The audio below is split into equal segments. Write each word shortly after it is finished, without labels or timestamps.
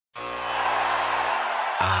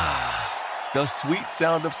The sweet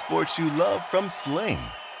sound of sports you love from Sling.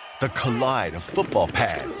 The collide of football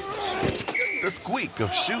pads. The squeak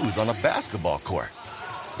of shoes on a basketball court.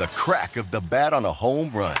 The crack of the bat on a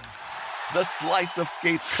home run. The slice of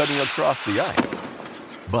skates cutting across the ice.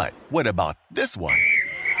 But what about this one?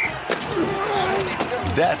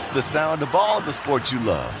 That's the sound of all the sports you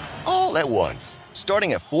love, all at once.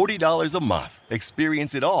 Starting at $40 a month.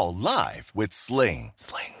 Experience it all live with Sling.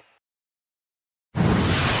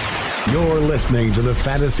 You're listening to the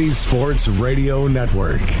Fantasy Sports Radio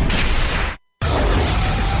Network.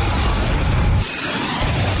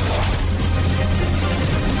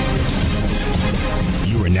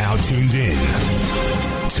 You are now tuned in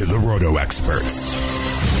to the Roto Experts.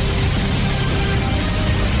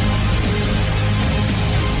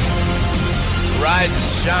 Rise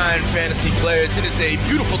and shine, fantasy players. It is a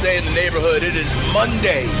beautiful day in the neighborhood. It is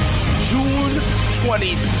Monday, June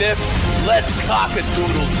 25th. Let's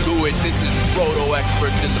cock-a-doodle do it. This is Roto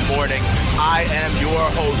Experts in the morning. I am your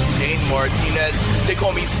host, Dane Martinez. They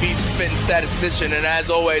call me Speed Spitting Statistician, and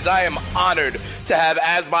as always, I am honored to have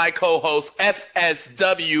as my co-host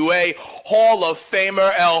FSWA Hall of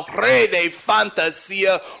Famer El Rey de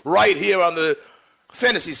Fantasia right here on the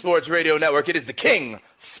Fantasy Sports Radio Network. It is the King,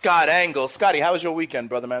 Scott Angle. Scotty, how was your weekend,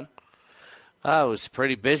 brother man? It was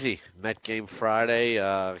pretty busy. Met game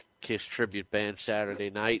Friday, Kiss tribute band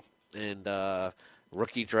Saturday night, and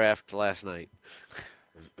rookie draft last night.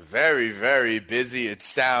 Very, very busy. It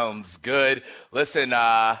sounds good. Listen,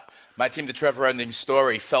 my team, the Trevor Ending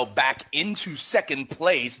Story, fell back into second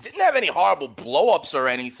place. Didn't have any horrible blow-ups or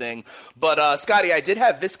anything. But, Scotty, I did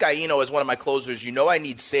have Vizcaino as one of my closers. You know I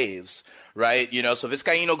need saves, right? You know, so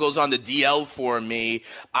Vizcaino goes on the DL for me.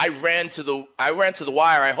 I ran to the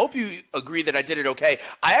wire. I hope you agree that I did it okay.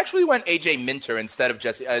 I actually went AJ Minter instead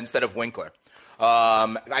of Winkler.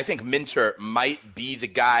 I think Minter might be the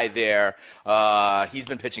guy there. He's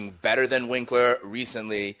been pitching better than Winkler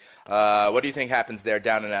recently. What do you think happens there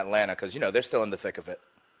down in Atlanta? Because, you know, they're still in the thick of it.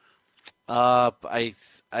 I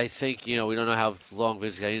think, you know, we don't know how long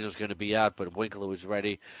Vizcaino's going to be out, but Winkler was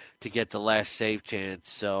ready to get the last save chance.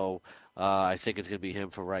 So I think it's going to be him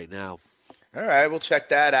for right now. All right, we'll check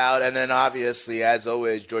that out. And then, obviously, as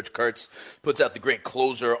always, George Kurtz puts out the great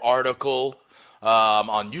closer article.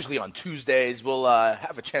 Usually on Tuesdays. We'll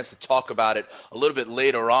have a chance to talk about it a little bit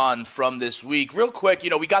later on from this week. Real quick, you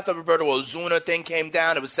know, we got the Roberto Ozuna thing came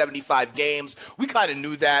down. It was 75 games. We kind of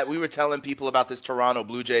knew that. We were telling people about this Toronto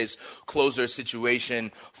Blue Jays closer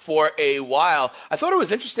situation for a while. I thought it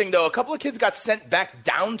was interesting, though. A couple of kids got sent back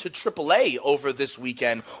down to AAA over this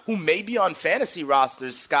weekend who may be on fantasy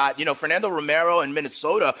rosters, Scott. You know, Fernando Romero in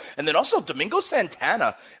Minnesota, and then also Domingo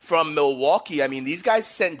Santana from Milwaukee. I mean, these guys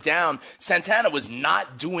sent down. Santana was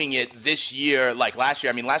not doing it this year like last year.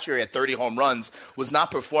 I mean, last year he had 30 home runs, was not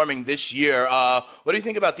performing this year. What do you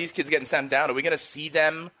think about these kids getting sent down? Are we going to see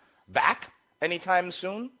them back anytime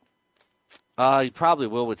soon? You probably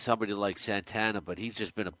will with somebody like Santana, but he's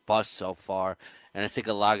just been a bust so far. And I think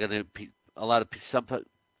a lot of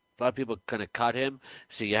people are going to cut him,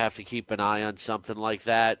 so you have to keep an eye on something like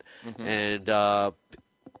that. Mm-hmm. And,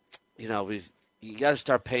 you know, you got to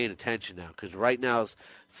start paying attention now, because right now is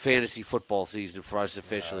fantasy football season for us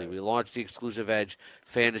officially. We launched the exclusive Edge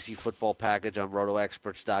fantasy football package on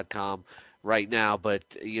rotoexperts.com right now. But,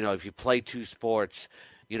 you know, if you play two sports,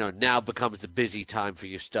 you know, now becomes the busy time for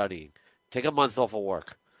your studying. Take a month off of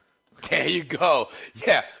work. There you go.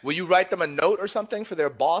 Yeah. Will you write them a note or something for their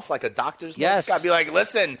boss, like a doctor's note? Yes. Scott, be like,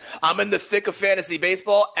 listen, I'm in the thick of fantasy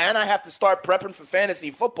baseball, and I have to start prepping for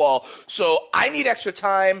fantasy football, so I need extra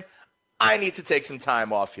time. I need to take some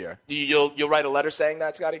time off here. You'll write a letter saying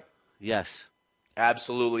that, Scotty? Yes.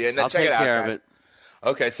 Absolutely. And then I'll check take it out, care guys. of it.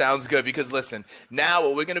 Okay, sounds good, because listen, now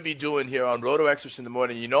what we're going to be doing here on Roto Experts in the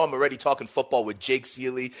morning, you know I'm already talking football with Jake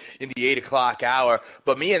Seeley in the 8 o'clock hour,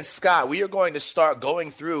 but me and Scott, we are going to start going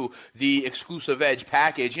through the exclusive Edge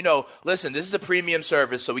package. You know, listen, this is a premium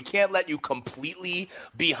service, so we can't let you completely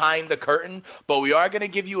behind the curtain, but we are going to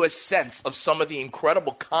give you a sense of some of the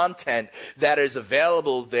incredible content that is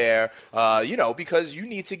available there, you know, because you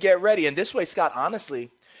need to get ready. And this way, Scott, honestly,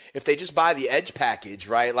 if they just buy the Edge package,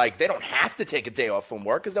 right, like they don't have to take a day off from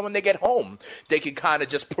work, because then when they get home, they can kind of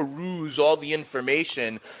just peruse all the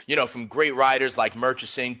information, you know, from great writers like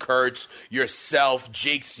Murchison, Kurtz, yourself,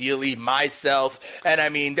 Jake Seeley, myself. And I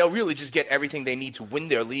mean, they'll really just get everything they need to win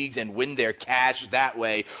their leagues and win their cash that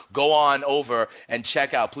way. Go on over and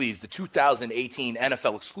check out, please, the 2018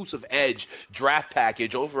 NFL exclusive Edge draft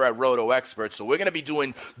package over at Roto Experts. So we're going to be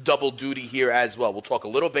doing double duty here as well. We'll talk a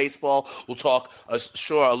little baseball. We'll talk,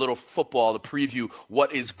 a little football to preview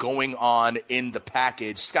what is going on in the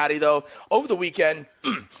package. Scotty, though, over the weekend,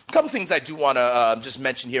 a couple things I do want to just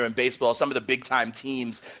mention here in baseball, some of the big-time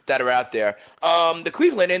teams that are out there. The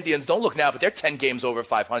Cleveland Indians, don't look now, but they're 10 games over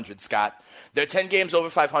 500, Scott. They're 10 games over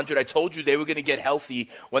 500. I told you they were going to get healthy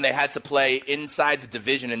when they had to play inside the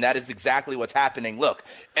division, and that is exactly what's happening. Look,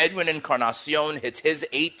 Edwin Encarnacion hits his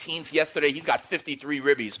 18th yesterday. He's got 53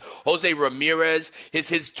 ribbies. Jose Ramirez hits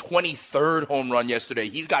his 23rd home run yesterday.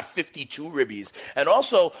 He's got 52 ribbies. And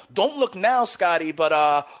also, don't look now, Scotty, but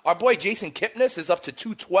our boy Jason Kipnis is up to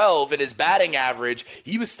 212 in his batting average.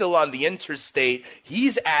 He was still on the interstate.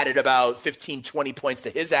 He's added about 15, 20 points to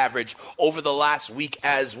his average over the last week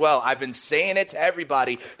as well. I've been saying it to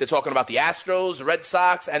everybody. They're talking about the Astros, the Red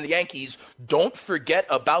Sox, and the Yankees. Don't forget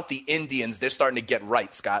about the Indians. They're starting to get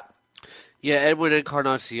right, Scott. Yeah, Edwin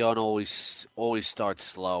Encarnacion always starts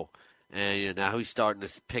slow, and now he's starting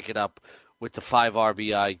to pick it up with the 5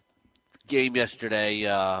 RBI game yesterday.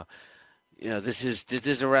 This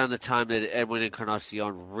is around the time that Edwin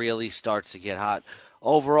Encarnacion really starts to get hot.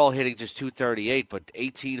 Overall, hitting just 238, but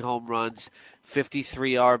 18 home runs,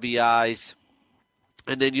 53 RBIs,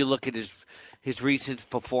 and then you look at his recent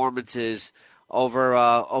performances over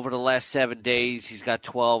the last 7 days. He's got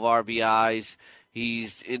 12 RBIs.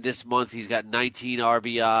 In this month, he's got 19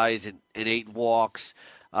 RBIs and 8 walks.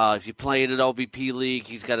 If you play in an OBP league,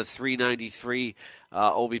 he's got a 393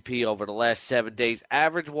 OBP over the last 7 days.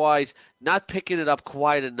 Average-wise, not picking it up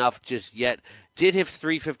quite enough just yet. Did hit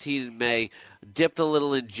 315 in May, dipped a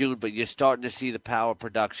little in June, but you're starting to see the power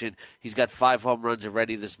production. He's got 5 home runs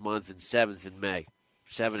already this month and 7 in May.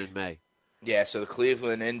 Yeah, so the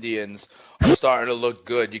Cleveland Indians are starting to look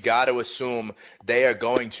good. You got to assume they are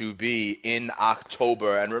going to be in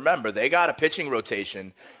October. And remember, they got a pitching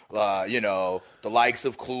rotation. The likes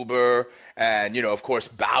of Kluber and, of course,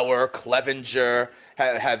 Bauer, Clevenger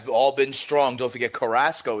have all been strong. Don't forget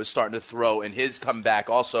Carrasco is starting to throw in his comeback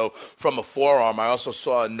also from a forearm. I also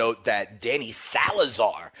saw a note that Danny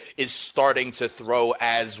Salazar is starting to throw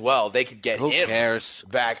as well. They could get him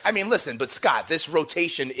back. I mean, listen, but Scott, this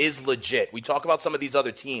rotation is legit. We talk about some of these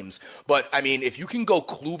other teams, but I mean, if you can go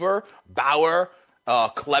Kluber, Bauer,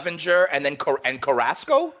 Clevenger, and then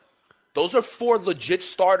Carrasco, those are 4 legit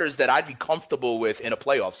starters that I'd be comfortable with in a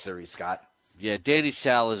playoff series, Scott. Yeah, Danny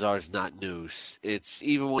Salazar is not news. It's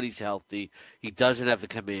even when he's healthy, he doesn't have the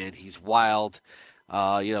command. He's wild.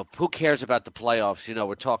 Who cares about the playoffs?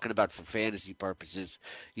 We're talking about for fantasy purposes.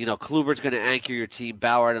 Kluber's going to anchor your team.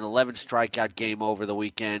 Bauer had an 11 strikeout game over the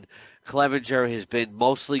weekend. Clevenger has been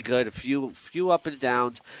mostly good, a few up and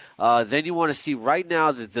downs. Then you want to see right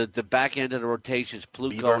now the back end of the rotation is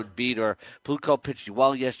Plutko and Bieber. Plutko pitched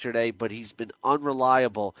well yesterday, but he's been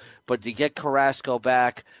unreliable. But to get Carrasco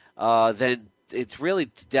back, then it's really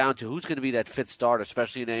down to who's going to be that 5th starter,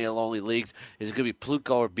 especially in AL-only leagues. Is it going to be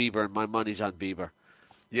Plutko or Bieber? And my money's on Bieber.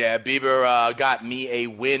 Yeah, Bieber got me a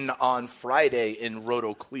win on Friday in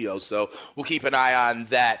Roto Clio, so we'll keep an eye on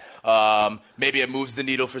that. Maybe it moves the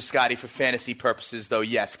needle for Scotty for fantasy purposes, though.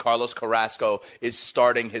 Yes, Carlos Carrasco is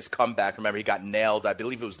starting his comeback. Remember, he got nailed. I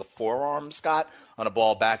believe it was the forearm, Scott, on a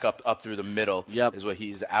ball back up through the middle. Yep. Is what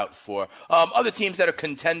he's out for. Other teams that are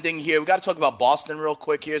contending here, we got to talk about Boston real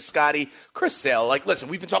quick here, Scotty. Chris Sale, listen,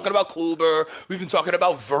 we've been talking about Kluber. We've been talking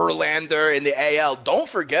about Verlander in the AL. Don't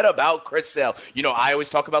forget about Chris Sale. I always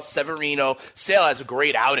talk about Severino. Sale has a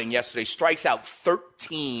great outing yesterday. Strikes out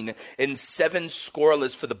 13 in 7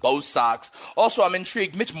 scoreless for the Bo Sox. Also, I'm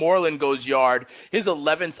intrigued. Mitch Moreland goes yard. His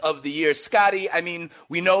 11th of the year. Scotty, I mean,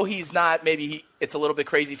 we know he's not, it's a little bit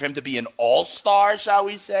crazy for him to be an all-star, shall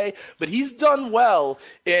we say, but he's done well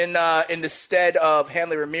in the stead of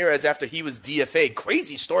Hanley Ramirez after he was DFA'd.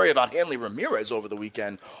 Crazy story about Hanley Ramirez over the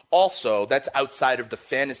weekend. Also, that's outside of the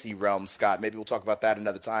fantasy realm, Scott. Maybe we'll talk about that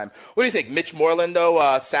another time. What do you think? Mitch Moreland,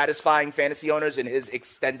 though, satisfying fantasy owners in his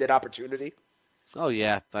extended opportunity? Oh,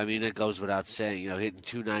 yeah. I mean, it goes without saying. Hitting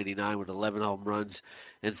 299 with 11 home runs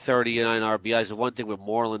and 39 RBIs. The one thing with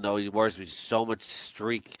Moreland, though, he worries me so much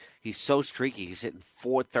streak. He's so streaky. He's hitting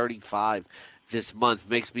 435 this month.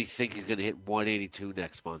 Makes me think he's going to hit 182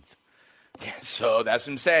 next month. So that's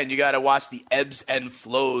what I'm saying. You got to watch the ebbs and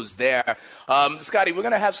flows there. Scotty, we're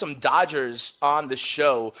going to have some Dodgers on the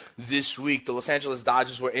show this week. The Los Angeles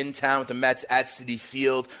Dodgers were in town with the Mets at Citi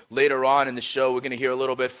Field. Later on in the show, we're going to hear a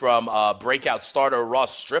little bit from breakout starter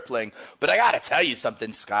Ross Stripling. But I got to tell you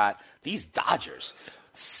something, Scott. These Dodgers,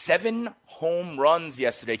 7 home runs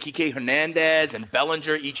yesterday. Kike Hernandez and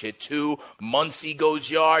Bellinger each hit 2. Muncy goes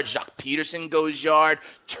yard. Jacques Peterson goes yard.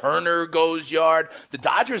 Turner goes yard. The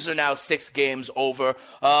Dodgers are now 6 games over.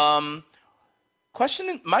 My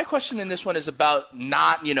question in this one is about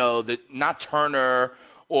not Turner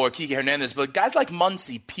or Kike Hernandez, but guys like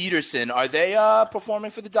Muncy, Peterson, are they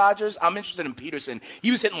performing for the Dodgers? I'm interested in Peterson. He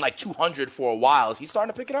was hitting like 200 for a while. Is he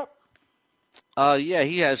starting to pick it up? Yeah,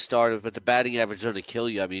 he has started, but the batting average is going to kill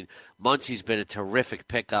you. I mean, Muncy's been a terrific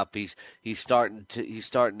pickup. He's starting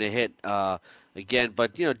to hit again.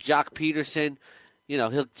 But Jock Peterson,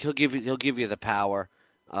 he'll give you the power.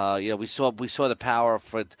 We saw the power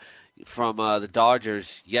from the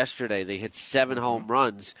Dodgers yesterday. They hit 7 home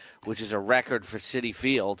runs, which is a record for Citi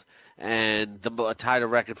Field, and tied a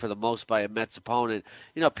record for the most by a Mets opponent.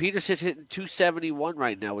 Peterson's hitting 271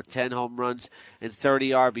 right now with 10 home runs and 30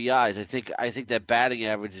 RBIs. I think that batting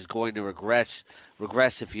average is going to regress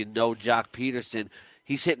if you know Jock Peterson.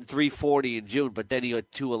 He's hitting 340 in June, but then he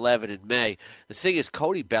had 211 in May. The thing is,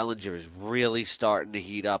 Cody Bellinger is really starting to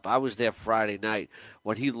heat up. I was there Friday night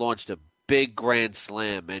when he launched a big grand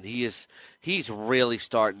slam, and he's really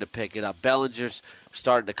starting to pick it up. Bellinger's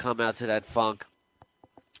starting to come out of that funk,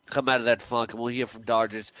 and we'll hear from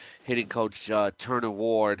Dodgers hitting coach Turner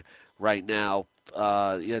Ward right now.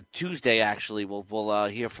 Tuesday, actually, we'll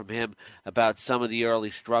hear from him about some of the early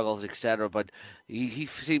struggles, etc. But he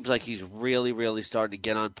seems like he's really, really starting to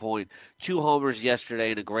get on point. 2 homers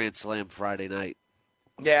yesterday and a grand slam Friday night.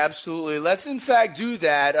 Yeah, absolutely. Let's, in fact, do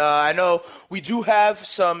that. I know we do have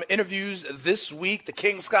some interviews this week. The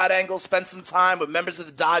King, Scott Engel, spent some time with members of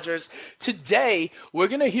the Dodgers. Today, we're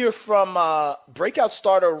going to hear from breakout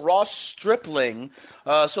starter Ross Stripling.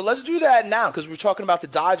 So let's do that now because we're talking about the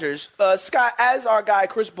Dodgers. Scott, as our guy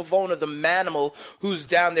Chris Bavona, the Manimal, who's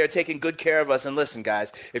down there taking good care of us. And listen,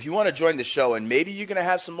 guys, if you want to join the show, and maybe you're going to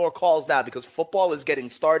have some more calls now because football is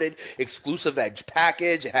getting started. Exclusive Edge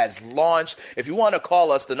package has launched. If you want to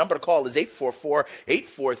call us, the number to call is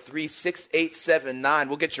 844-843-6879.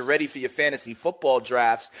 We'll get you ready for your fantasy football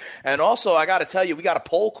drafts. And also, I got to tell you, we got a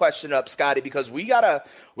poll question up, Scotty, because we're going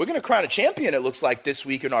to crown a champion, it looks like, this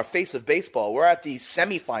week in our Face of Baseball. We're at the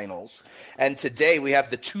Semi-Finals, and today we have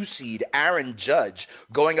the 2 seed Aaron Judge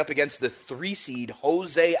going up against the 3 seed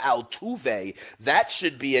Jose Altuve. That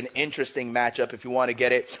should be an interesting matchup if you want to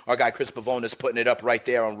get it. Our guy Chris Bavona is putting it up right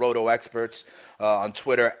there on Roto Experts on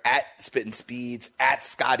Twitter, at Spittin' Speeds, at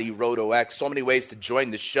Scotty Roto X. So many ways to join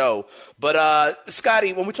the show. But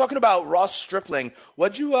Scotty, when we're talking about Ross Stripling,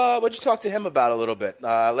 what'd you talk to him about a little bit?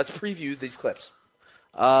 Let's preview these clips.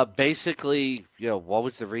 Basically, what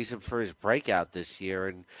was the reason for his breakout this year?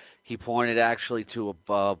 And he pointed actually to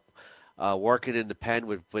working in the pen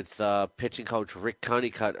with pitching coach Rick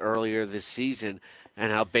Honeycutt earlier this season, and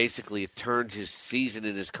how basically it turned his season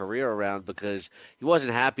and his career around because he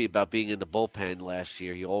wasn't happy about being in the bullpen last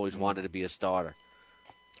year. He always wanted to be a starter.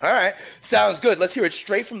 All right. Sounds good. Let's hear it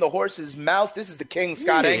straight from the horse's mouth. This is the King,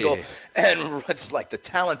 Scott Engel, and it's like the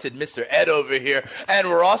talented Mr. Ed over here, and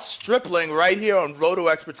Ross Stripling right here on Roto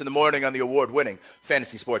Experts in the Morning on the award-winning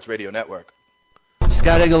Fantasy Sports Radio Network.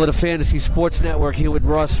 Scott Engel of the Fantasy Sports Network here with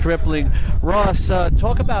Ross Stripling. Ross,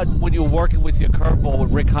 talk about when you were working with your curveball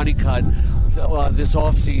with Rick Honeycutt this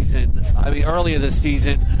offseason. I mean, earlier this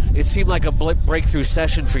season, it seemed like a breakthrough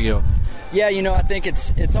session for you. Yeah, I think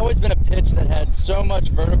it's always been a pitch that had so much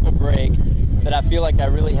vertical break that I feel like I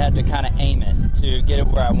really had to kind of aim it to get it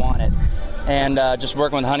where I want it. And just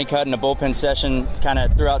working with Honeycutt in a bullpen session kind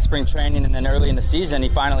of throughout spring training and then early in the season, he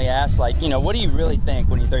finally asked, what do you really think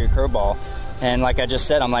when you throw your curveball? And like I just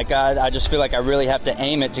said, I'm like, I just feel like I really have to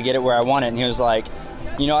aim it to get it where I want it. And he was like,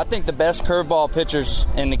 I think the best curveball pitchers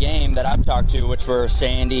in the game that I've talked to, which were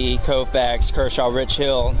Sandy, Koufax, Kershaw, Rich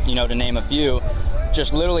Hill, to name a few,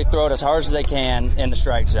 just literally throw it as hard as they can in the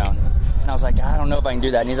strike zone. And I was like, I don't know if I can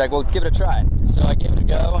do that. And he's like, well, give it a try. So I gave it a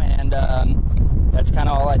go, and that's kind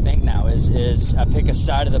of all I think now is I pick a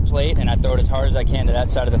side of the plate and I throw it as hard as I can to that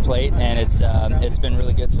side of the plate, and it's been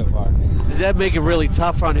really good so far. Does that make it really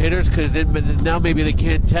tough on hitters? Because now maybe they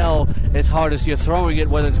can't tell as hard as you're throwing it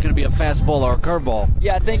whether it's going to be a fastball or a curveball.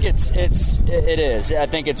 Yeah, I think it is. I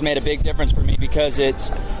think it's made a big difference for me because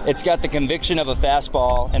it's got the conviction of a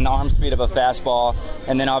fastball and the arm speed of a fastball,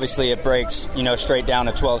 and then obviously it breaks straight down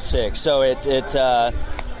to 12.6. So it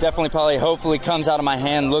definitely probably hopefully comes out of my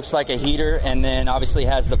hand, looks like a heater, and then obviously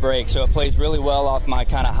has the break. So it plays really well off my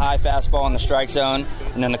kind of high fastball in the strike zone,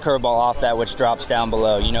 and then the curveball off that, which drops down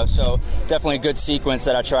below. So definitely a good sequence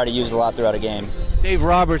that I try to use a lot throughout a game. Dave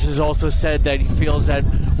Roberts has also said that he feels that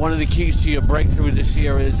one of the keys to your breakthrough this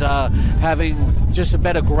year is having just a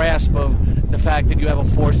better grasp of the fact that you have a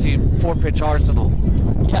four-pitch arsenal.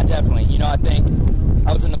 Yeah, definitely. I think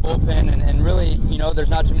I was in the bullpen, and really, there's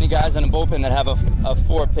not too many guys in the bullpen that have a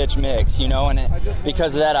 4-pitch mix, and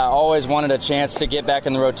because of that, I always wanted a chance to get back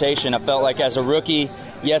in the rotation. I felt like as a rookie,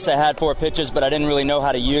 yes, I had 4 pitches, but I didn't really know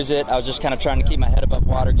how to use it. I was just kind of trying to keep my head above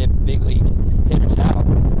water, get big league hitters out.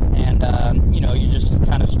 you're just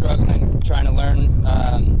kind of struggling, trying to learn,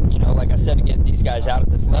 like I said, to get these guys out at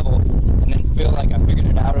this level, and then feel like I figured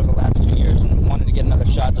it out over the last 2 years and wanted to get another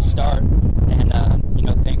shot to start. And,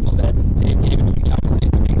 thankful that Dave gave it to me. Obviously,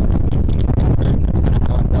 it stinks that my teammates got hurt, and that's kind of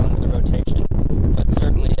how I fell into the rotation. But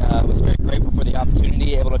certainly was very grateful for the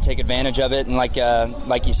opportunity, able to take advantage of it, and like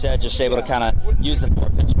you said, just able to kind of use the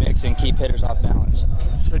 4-pitch mix and keep hitters off balance.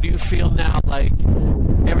 So do you feel now like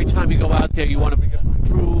every time you go out there you want to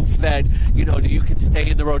prove that, you can stay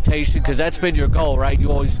in the rotation? Because that's been your goal, right?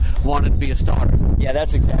 You always wanted to be a starter. Yeah,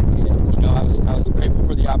 that's exactly it. I was grateful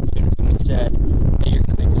for the opportunity when he said, hey, you're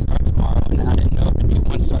going to make a start tomorrow, and I didn't know if it'd be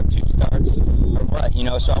 1 start, 2 starts, or what,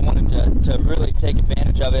 so I wanted to really take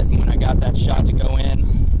advantage of it, and when I got that shot to go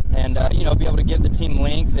in and, be able to give the team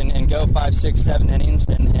length and go 5, 6, 7 innings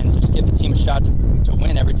and just give the team a shot to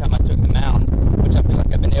win every time I took the mound, which I feel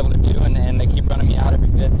like I've been able to do, and they keep running me out every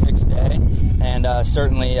 5th, 6th day, and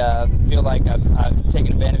certainly feel like I've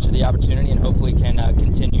taken advantage of the opportunity and hopefully can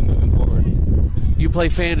continue moving forward. You play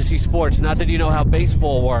fantasy sports, not that you know how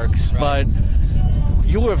baseball works, right. But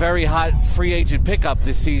you were a very hot free agent pickup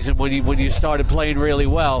this season when you started playing really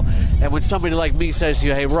well. And when somebody like me says to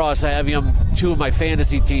you, "Hey Ross, I have you on 2 of my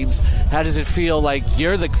fantasy teams," how does it feel like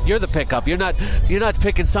you're the pickup? You're not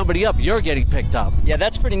picking somebody up. You're getting picked up. Yeah,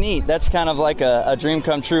 that's pretty neat. That's kind of like a dream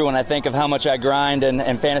come true when I think of how much I grind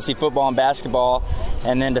in fantasy football and basketball,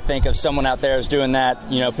 and then to think of someone out there is doing that,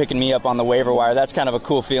 picking me up on the waiver wire. That's kind of a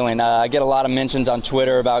cool feeling. I get a lot of mentions on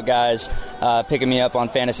Twitter about guys picking me up on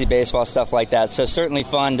fantasy baseball, stuff like that. So certainly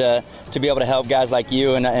fun to be able to help guys like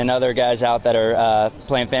you and other guys out that are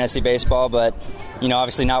playing fantasy baseball, but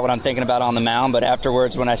obviously not what I'm thinking about on the mound, but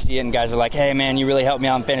afterwards when I see it and guys are like, hey man, you really helped me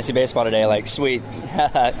out in fantasy baseball today, like sweet.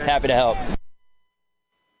 Happy to help.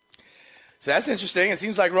 So that's interesting. It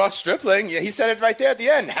seems like Ross Stripling, he said it right there at the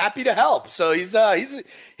end, happy to help. So he's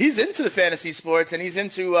into the fantasy sports, and he's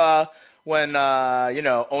into when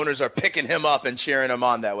owners are picking him up and cheering him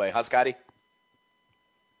on that way. Huh, Scotty?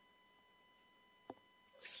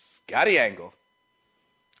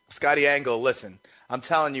 Scotty Angle, listen, I'm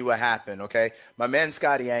telling you what happened, okay? My man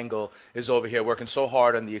Scotty Angle is over here working so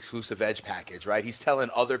hard on the exclusive Edge package, right? He's telling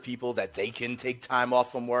other people that they can take time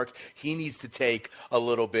off from work. He needs to take a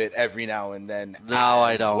little bit every now and then. No,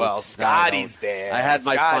 I don't. Well, Scotty's there. I had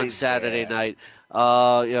my fun Saturday night.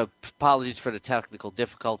 Apologies for the technical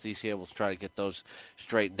difficulties here. We'll try to get those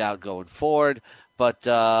straightened out going forward. But,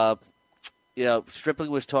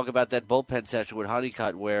 Stripling was talking about that bullpen session with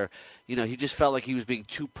Honeycutt where, he just felt like he was being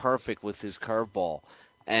too perfect with his curveball.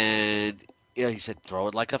 And, he said, throw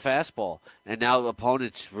it like a fastball. And now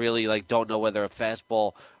opponents really, don't know whether a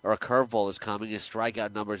fastball or a curveball is coming. His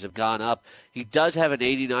strikeout numbers have gone up. He does have an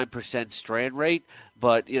 89% strand rate,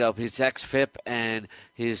 but, his xFIP and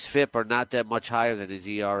his FIP are not that much higher than his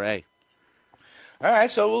ERA. All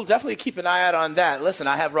right, so we'll definitely keep an eye out on that. Listen,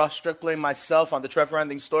 I have Ross Stripling myself on the Trevor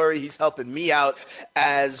Ending story. He's helping me out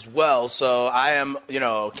as well. So I am,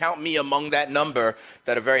 count me among that number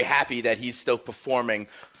that are very happy that he's still performing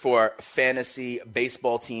for fantasy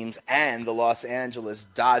baseball teams and the Los Angeles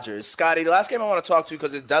Dodgers. Scotty, the last game I want to talk to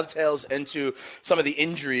because it dovetails into some of the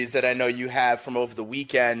injuries that I know you have from over the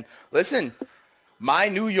weekend. Listen, my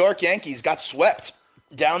New York Yankees got swept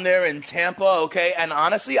down there in Tampa, okay? And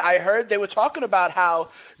honestly, I heard they were talking about how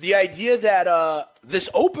the idea that this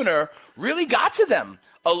opener really got to them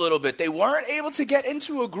a little bit. They weren't able to get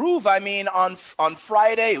into a groove. I mean, on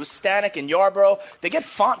Friday, it was Stanek and Yarbrough. They get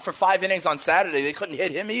Font for 5 innings on Saturday. They couldn't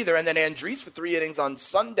hit him either. And then Andriese for 3 innings on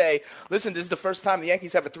Sunday. Listen, this is the first time the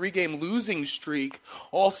Yankees have a 3-game losing streak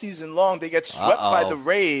all season long. They get swept by the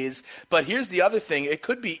Rays. But here's the other thing. It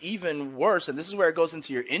could be even worse, and this is where it goes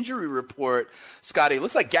into your injury report, Scotty. It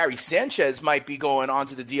looks like Gary Sanchez might be going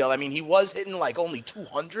onto the DL. I mean, he was hitting only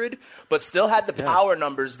 200, but still had the power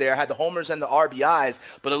numbers there, had the homers and the RBIs.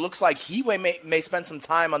 But it looks like he may spend some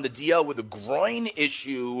time on the DL with a groin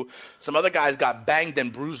issue. Some other guys got banged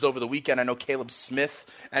and bruised over the weekend. I know Caleb Smith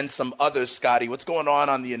and some others, Scotty. What's going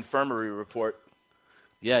on the infirmary report?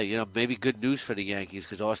 Yeah, maybe good news for the Yankees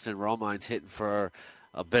because Austin Romine's hitting for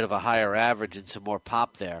a bit of a higher average and some more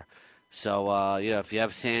pop there. So, if you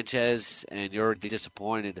have Sanchez and you're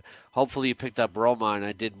disappointed, hopefully you picked up Romine.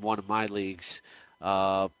 I did in one of my leagues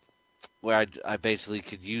where I basically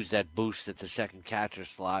could use that boost at the second catcher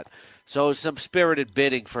slot. So some spirited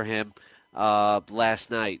bidding for him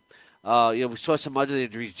last night. We saw some other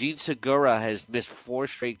injuries. Gene Segura has missed 4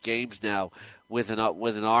 straight games now with an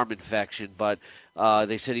arm infection, but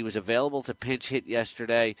they said he was available to pinch hit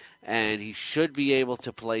yesterday, and he should be able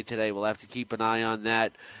to play today. We'll have to keep an eye on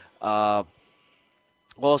that. Also,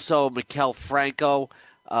 Maikel Franco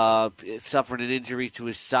suffered an injury to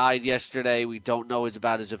his side yesterday. We don't know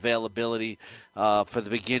about his availability for the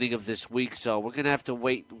beginning of this week, so we're going to have to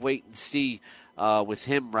wait and see with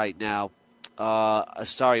him right now.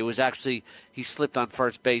 It was actually he slipped on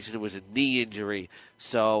first base and it was a knee injury.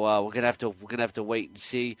 So we're gonna have to wait and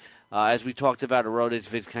see. As we talked about, Aroldis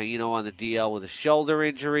Vizcaíno on the DL with a shoulder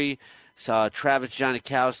injury. Travis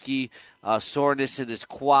Janikowski, soreness in his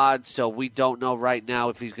quad. So we don't know right now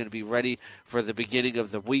if he's going to be ready for the beginning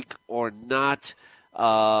of the week or not.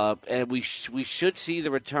 And we should see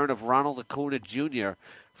the return of Ronald Acuna Jr.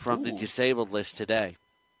 from the disabled list today.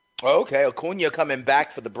 Okay, Acuna coming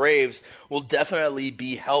back for the Braves will definitely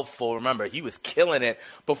be helpful. Remember, he was killing it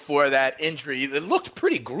before that injury. It looked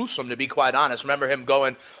pretty gruesome, to be quite honest. Remember him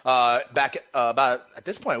going back about, at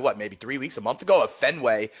this point, maybe 3 weeks, a month ago, at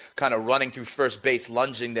Fenway, kind of running through first base,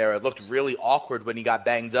 lunging there. It looked really awkward when he got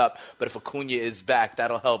banged up. But if Acuna is back,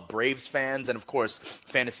 that'll help Braves fans and, of course,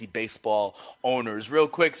 fantasy baseball owners. Real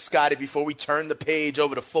quick, Scotty, before we turn the page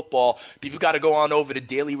over to football, people got to go on over to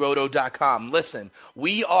dailyroto.com. Listen,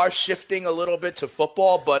 we are shifting a little bit to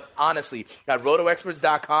football, but honestly, at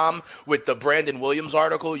rotoexperts.com with the Brandon Williams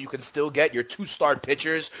article, you can still get your 2-star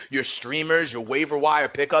pitchers, your streamers, your waiver wire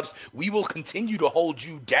pickups. We will continue to hold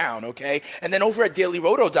you down, okay? And then over at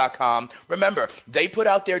dailyroto.com, remember, they put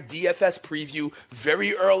out their DFS preview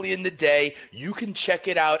very early in the day. You can check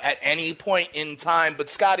it out at any point in time. But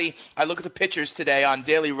Scotty, I look at the pitchers today on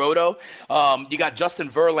Daily Roto. You got Justin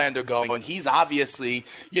Verlander going, and he's obviously,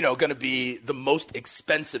 going to be the most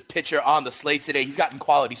expensive pitcher on the slate today. He's gotten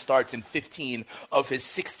quality starts in 15 of his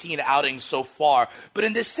 16 outings so far. But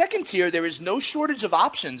in this second tier, there is no shortage of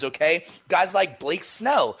options, okay? Guys like Blake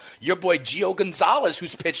Snell, your boy Gio Gonzalez,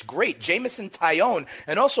 who's pitched great, Jamison Tyone,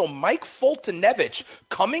 and also Mike Foltynewicz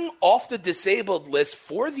coming off the disabled list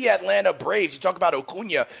for the Atlanta Braves. You talk about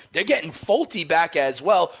Acuna, they're getting Folty back as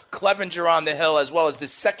well. Clevenger on the hill as well as the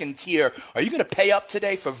second tier. Are you going to pay up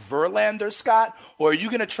today for Verlander, Scott? Or are you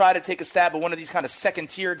going to try to take a stab at one of these kind of second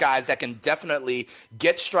tier guys that can definitely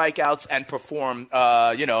get strikeouts and perform,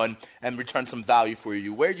 and return some value for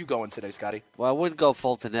you? Where are you going today, Scotty? Well, I wouldn't go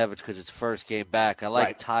Foltynewicz because it's first game back. I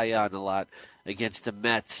like Taillon a lot against the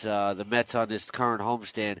Mets. The Mets on this current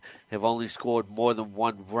homestand have only scored more than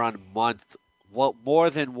one run a month. More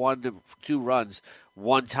than 1 to 2 runs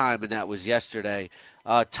one time, and that was yesterday.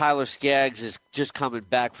 Tyler Skaggs is just coming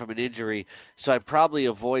back from an injury, so I'd probably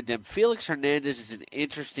avoid them. Felix Hernandez is an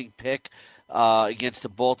interesting pick against the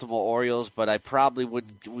Baltimore Orioles, but I probably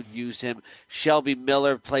wouldn't use him. Shelby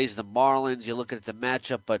Miller plays the Marlins. You're looking at the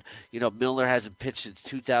matchup, but Miller hasn't pitched since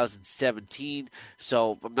 2017,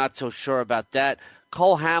 so I'm not so sure about that.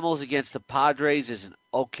 Cole Hamels against the Padres is an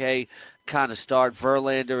okay kind of start.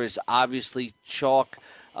 Verlander is obviously chalk.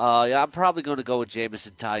 I'm probably going to go with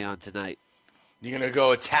Jamison Tyone tonight. You're going to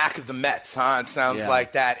go attack the Mets, huh? It sounds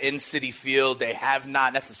like that. In Citi Field, they have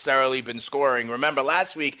not necessarily been scoring. Remember,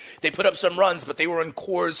 last week, they put up some runs, but they were in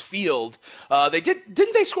Coors Field.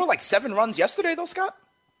 Didn't they score like 7 runs yesterday, though, Scott?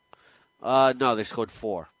 No, they scored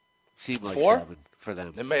 4. Seemed like 4? 7 for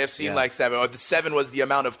them. It may have seemed like 7, or the 7 was the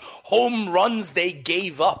amount of home runs they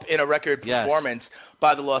gave up in a record performance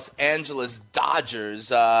by the Los Angeles Dodgers.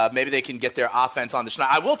 Maybe they can get their offense on the schneid.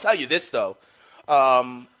 I will tell you this, though.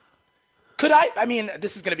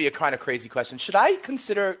 This is going to be a kind of crazy question. Should I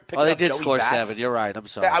consider picking up Joey Bats? They did score 7. You're right. I'm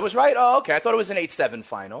sorry. I was right? Oh, okay. I thought it was an 8-7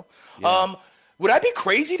 final. Yeah. Would I be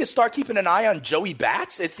crazy to start keeping an eye on Joey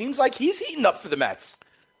Bats? It seems like he's heating up for the Mets.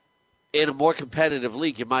 In a more competitive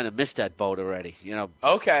league, you might have missed that boat already.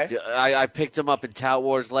 Okay. I picked him up in Tout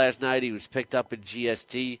Wars last night. He was picked up in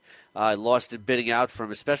GST. I lost in bidding out for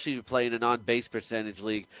him, especially if you play in an on-base percentage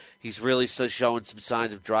league. He's really showing some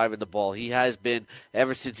signs of driving the ball. He has been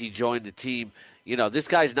ever since he joined the team. This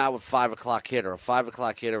guy's not a 5 o'clock hitter. A 5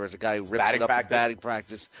 o'clock hitter is a guy who rips it up in batting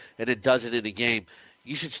practice and then does it in a game.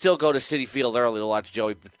 You should still go to Citi Field early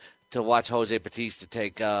to watch Jose Bautista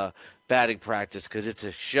take batting practice because it's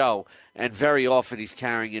a show, and very often he's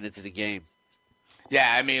carrying it into the game.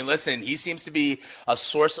 Yeah, listen, he seems to be a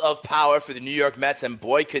source of power for the New York Mets, and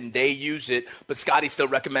boy, can they use it. But Scotty still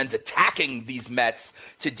recommends attacking these Mets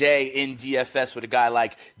today in DFS with a guy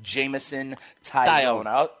like Jamison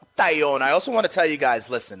Tyone. I also want to tell you guys,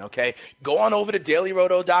 listen, okay, go on over to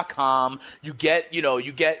dailyroto.com. You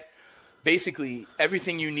get basically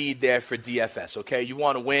everything you need there for DFS, okay? You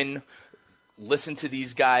want to win. Listen to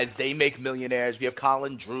these guys. They make millionaires. We have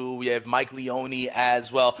Colin Drew. We have Mike Leone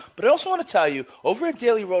as well. But I also want to tell you, over at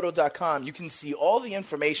dailyroto.com, you can see all the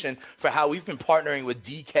information for how we've been partnering with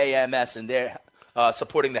DKMS and their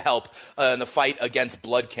supporting the help in the fight against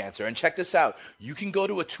blood cancer. And check this out. You can go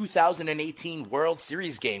to a 2018 World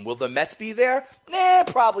Series game. Will the Mets be there? Nah,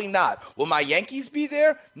 probably not. Will my Yankees be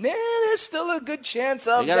there? Nah, there's still a good chance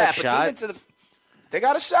of that. But tune into the They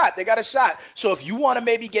got a shot. They got a shot. So if you want to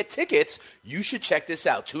maybe get tickets, you should check this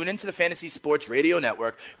out. Tune into the Fantasy Sports Radio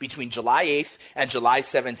Network between July 8th and July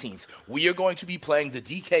 17th. We are going to be playing the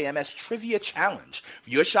DKMS Trivia Challenge.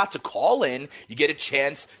 Your shot to call in, you get a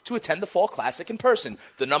chance to attend the Fall Classic in person.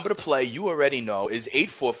 The number to play, you already know, is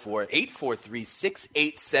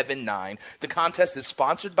 844-843-6879. The contest is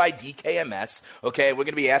sponsored by DKMS. Okay, we're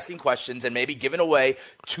going to be asking questions and maybe giving away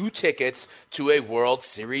 2 tickets to a World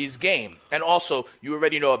Series game. And also, you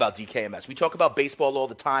already know about DKMS. We talk about baseball all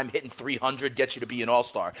the time. Hitting 300 gets you to be an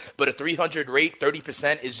all-star. But a 300 rate,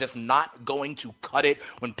 30%, is just not going to cut it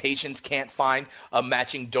when patients can't find a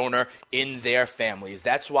matching donor in their families.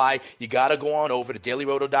 That's why you got to go on over to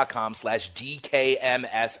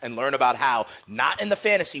dailyroto.com/DKMS and learn about how, not in the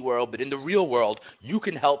fantasy world, but in the real world, you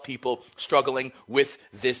can help people struggling with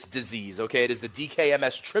this disease. Okay, it is the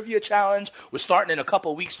DKMS Trivia Challenge. We're starting in a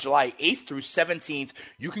couple weeks, July 8th through 17th.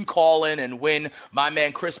 You can call in and win. My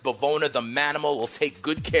man Chris Bavona, the Manimal, will take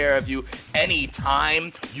good care of you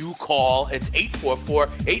anytime you call. It's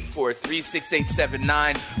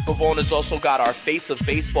 844-843-6879. Bavona's also got our Face of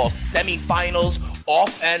Baseball Semi-Finals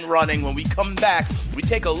off and running. When we come back, we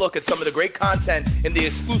take a look at some of the great content in the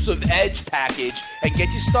exclusive Edge package and get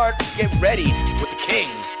ready with the King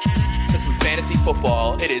for some fantasy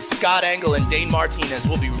football. It is Scott Engel and Dane Martinez.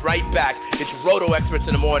 We'll be right back. It's Roto Experts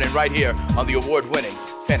in the Morning right here on the award-winning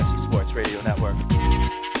Fantasy Sports Radio Network.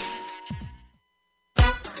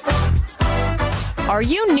 Are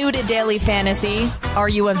you new to daily fantasy? Are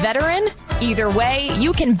you a veteran? Either way,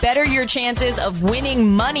 you can better your chances of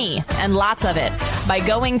winning money, and lots of it, by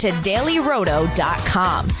going to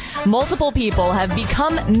dailyroto.com. Multiple people have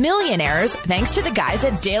become millionaires thanks to the guys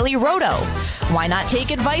at Daily Roto. Why not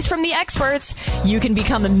take advice from the experts? You can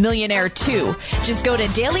become a millionaire too. Just go to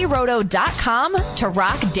dailyroto.com to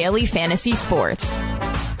rock daily fantasy sports.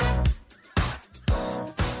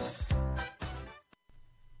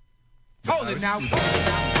 Hold it now.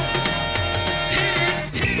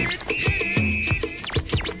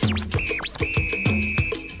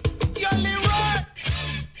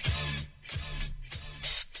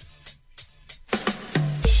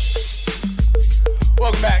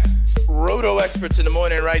 Welcome back. Roto Experts in the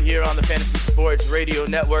Morning right here on the Fantasy Sports Radio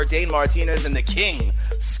Network. Dane Martinez and the King,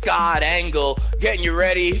 Scott Engel, getting you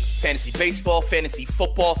ready. Fantasy baseball, fantasy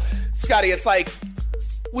football. Scotty, it's like,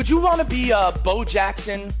 would you want to be Bo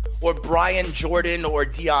Jackson or Brian Jordan or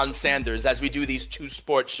Deion Sanders as we do these 2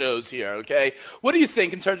 sports shows here, okay? What do you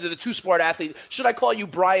think in terms of the 2 sport athlete? Should I call you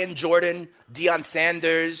Brian Jordan, Deion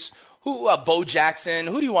Sanders, Bo Jackson?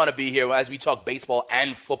 Who do you want to be here as we talk baseball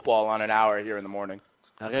and football on an hour here in the morning?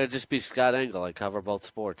 I'm going to just be Scott Engel. I cover both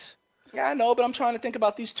sports. Yeah, I know, but I'm trying to think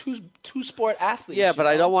about these two sport athletes. Yeah, but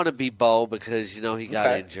I don't want to be Bo because, he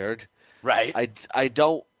got injured. Right. I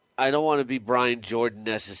don't want to be Brian Jordan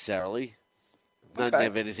necessarily. Not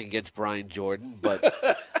have anything against Brian Jordan, but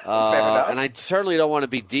and I certainly don't want to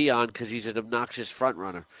be Deion because he's an obnoxious front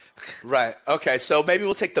runner. Right. Okay. So maybe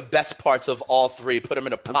we'll take the best parts of all 3, put them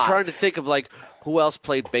in a pot. I'm trying to think of who else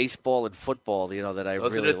played baseball and football. That I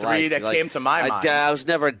Those really are the 3 that came to my mind. I was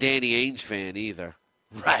never a Danny Ainge fan either.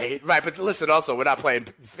 Right. But listen, also, we're not playing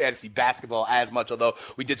fantasy basketball as much, although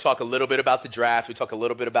we did talk a little bit about the draft. We talked a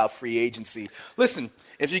little bit about free agency. Listen,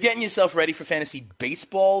 if you're getting yourself ready for fantasy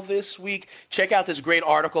baseball this week, check out this great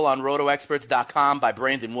article on rotoexperts.com by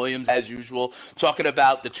Brandon Williams, as usual, talking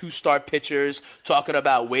about the 2-star pitchers, talking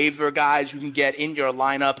about waiver guys you can get in your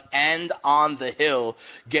lineup and on the hill,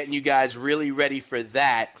 getting you guys really ready for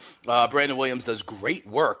that. Brandon Williams does great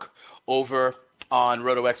work over on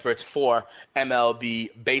Roto Experts for MLB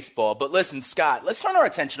Baseball. But listen, Scott, let's turn our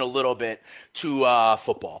attention a little bit to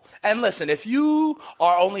football. And listen, if you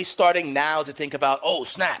are only starting now to think about, oh,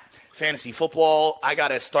 snap, fantasy football, I got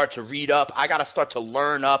to start to read up, I got to start to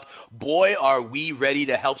learn up, boy, are we ready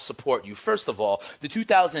to help support you. First of all, the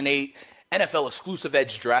 2008 NFL Exclusive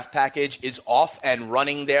Edge Draft Package is off and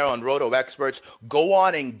running there on Roto Experts. Go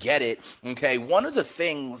on and get it, okay? One of the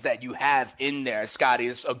things that you have in there, Scotty,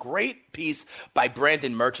 is a great piece by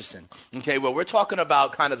Brandon Murchison, okay, where we're talking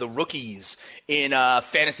about kind of the rookies in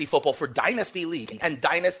fantasy football for Dynasty League and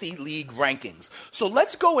Dynasty League rankings. So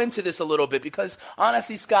let's go into this a little bit because,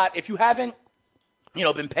 honestly, Scott, if you haven't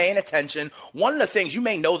been paying attention. One of the things, you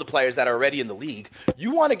may know the players that are already in the league,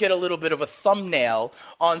 you want to get a little bit of a thumbnail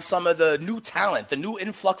on some of the new talent, the new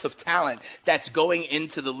influx of talent that's going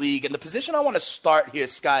into the league. And the position I want to start here,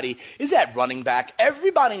 Scotty, is at running back.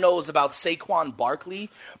 Everybody knows about Saquon Barkley,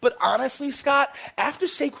 but honestly, Scott, after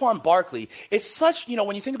Saquon Barkley, it's such,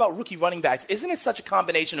 when you think about rookie running backs, isn't it such a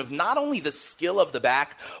combination of not only the skill of the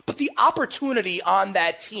back, but the opportunity on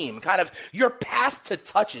that team, kind of your path to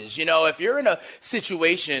touches. If you're in a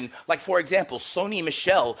situation like, for example, Sony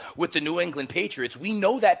Michel with the New England Patriots, we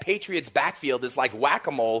know that Patriots backfield is like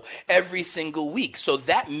whack-a-mole every single week. So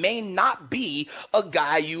that may not be a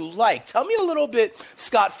guy you like. Tell me a little bit,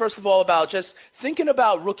 Scott, first of all, about just thinking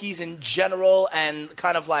about rookies in general and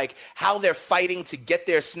kind of like how they're fighting to get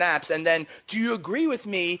their snaps. And then do you agree with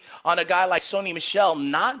me on a guy like Sony Michel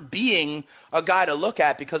not being a guy to look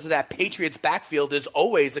at because of that Patriots backfield is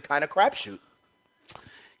always a kind of crapshoot?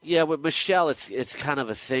 Yeah, with Michelle, it's kind of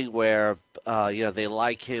a thing where they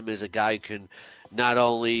like him as a guy who can not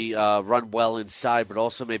only run well inside, but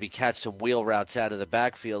also maybe catch some wheel routes out of the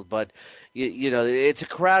backfield. But it's a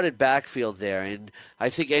crowded backfield there, and I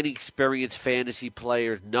think any experienced fantasy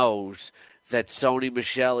player knows that Sony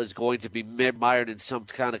Michel is going to be mired in some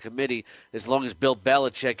kind of committee as long as Bill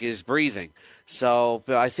Belichick is breathing. So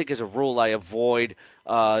I think as a rule, I avoid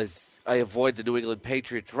the New England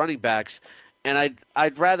Patriots running backs. And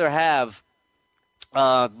I'd rather have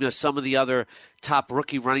some of the other top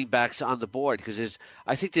rookie running backs on the board because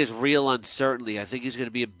I think there's real uncertainty. I think he's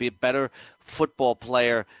going to be a better football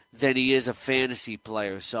player than he is a fantasy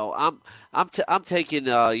player. So I'm taking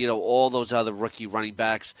all those other rookie running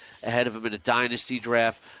backs ahead of him in a dynasty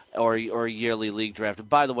draft or a yearly league draft. And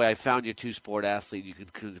by the way, I found your two-sport athlete you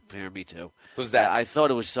could compare me to. Who's that? I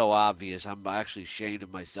thought it was so obvious. I'm actually ashamed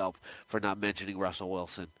of myself for not mentioning Russell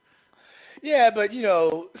Wilson. Yeah, but,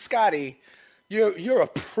 Scotty, you're a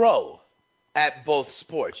pro at both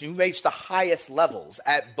sports. You reach the highest levels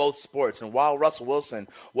at both sports. And while Russell Wilson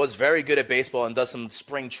was very good at baseball and does some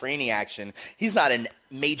spring training action, he's not in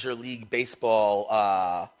Major League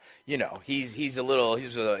Baseball. He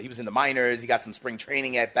was in the minors. He got some spring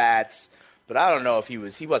training at bats. But I don't know if he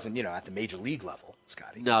wasn't, at the Major League level,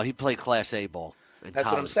 Scotty. No, he played Class A ball. That's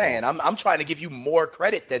what I'm saying. I'm trying to give you more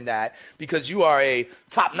credit than that because you are a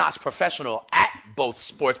top-notch professional at both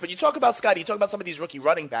sports. But you talk about, Scotty, you talk about some of these rookie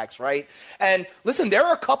running backs, right? And listen, there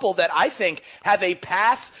are a couple that I think have a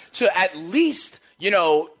path to at least,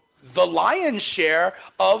 the lion's share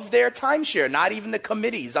of their timeshare, not even the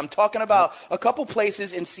committees. I'm talking about a couple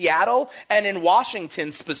places in Seattle and in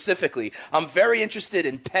Washington specifically. I'm very interested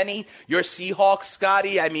in Penny, your Seahawks,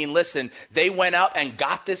 Scotty. I mean, listen, they went out and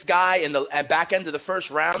got this guy in the back end of the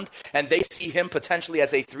first round, and they see him potentially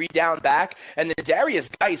as a 3-down back. And then Darius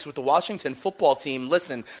Geis with the Washington football team.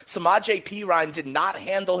 Listen, Samaje Perine did not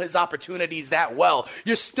handle his opportunities that well.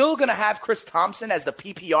 You're still going to have Chris Thompson as the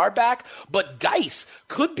PPR back, but Geis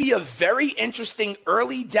could be a very interesting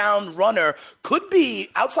early down runner, could be,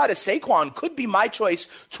 outside of Saquon, could be my choice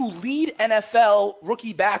to lead NFL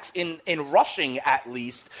rookie backs in rushing at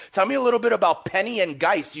least. Tell me a little bit about Penny and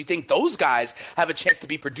Geis. Do you think those guys have a chance to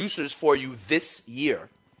be producers for you this year?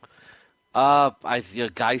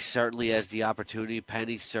 Geis certainly has the opportunity.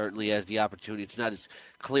 Penny certainly has the opportunity. It's not as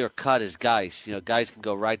clear cut as Geis. Geis can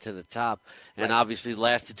go right to the top and obviously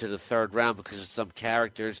lasted to the third round because of some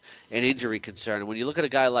characters and injury concern. And when you look at a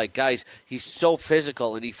guy like Geis, he's so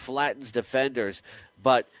physical and he flattens defenders.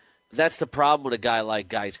 But that's the problem with a guy like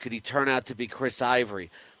Geis. Could he turn out to be Chris Ivory,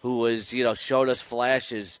 who was, showed us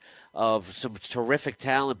flashes of some terrific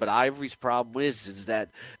talent, but Ivory's problem is that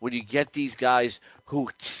when you get these guys who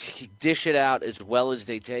dish it out as well as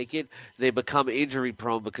they take it, they become injury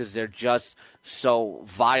prone because they're just so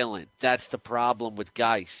violent. That's the problem with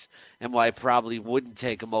Geis, and why I probably wouldn't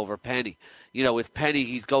take him over Penny. With Penny,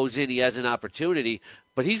 he goes in, he has an opportunity,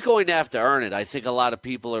 but he's going to have to earn it. I think a lot of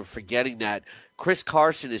people are forgetting that. Chris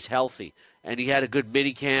Carson is healthy, and he had a good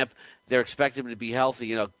minicamp. They're expecting him to be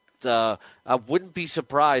healthy. I wouldn't be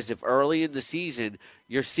surprised if early in the season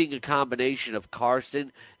you're seeing a combination of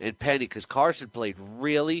Carson and Penny, because Carson played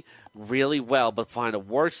really, really well, but find a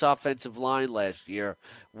worse offensive line last year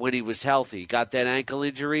when he was healthy. He got that ankle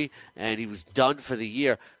injury, and he was done for the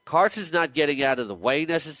year. Carson's not getting out of the way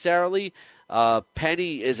necessarily.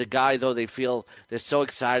 Penny is a guy, though, they're so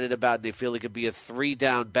excited about, and they feel he could be a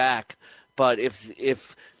 3-down back. But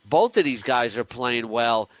if both of these guys are playing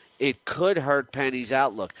well, it could hurt Penny's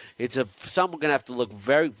outlook. It's something we're going to have to look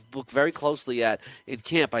very closely at in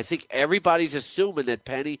camp. I think everybody's assuming that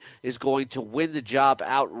Penny is going to win the job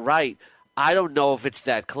outright. I don't know if it's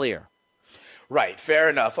that clear. Right, fair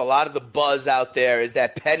enough. A lot of the buzz out there is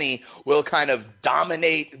that Penny will kind of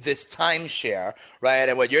dominate this timeshare, right?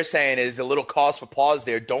 And what you're saying is a little cause for pause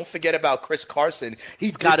there. Don't forget about Chris Carson.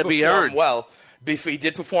 He's got to be earned well. He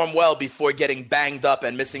did perform well before getting banged up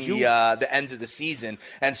and missing the end of the season.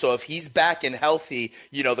 And so if he's back and healthy,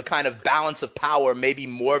 the kind of balance of power may be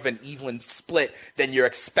more of an even split than you're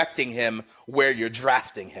expecting him where you're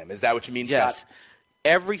drafting him. Is that what you mean, yes. Scott?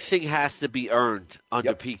 Everything has to be earned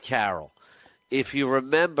under Pete Carroll. If you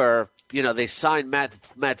remember, they signed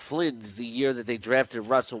Matt Flynn the year that they drafted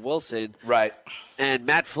Russell Wilson. Right. And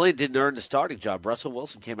Matt Flynn didn't earn the starting job. Russell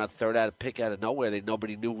Wilson came out third pick out of nowhere.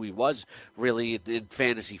 Nobody knew who he was really in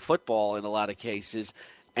fantasy football in a lot of cases.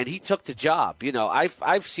 And he took the job.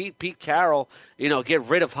 I've seen Pete Carroll, get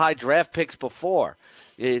rid of high draft picks before.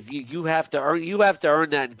 You have to earn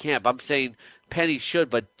that in camp. I'm saying Penny should,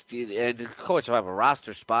 but and of course he'll have a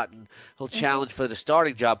roster spot and he'll challenge for the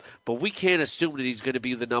starting job. But we can't assume that he's going to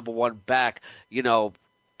be the number one back, in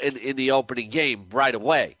the opening game right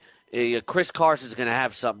away. Chris Carson's going to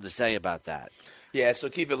have something to say about that. Yeah, so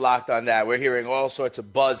keep it locked on that. We're hearing all sorts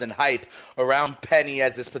of buzz and hype around Penny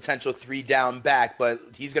as this potential 3-down back, but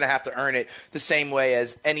he's going to have to earn it the same way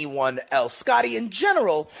as anyone else. Scotty, in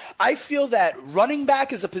general, I feel that running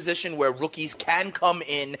back is a position where rookies can come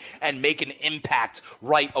in and make an impact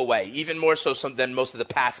right away, even more so than most of the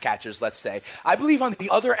pass catchers, let's say. I believe on the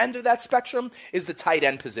other end of that spectrum is the tight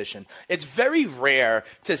end position. It's very rare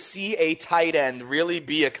to see a tight end really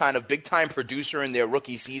be a kind of big-time producer in their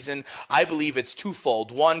rookie season. I believe it's twofold.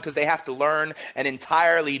 One, because they have to learn an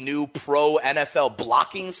entirely new pro NFL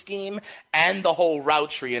blocking scheme and the whole route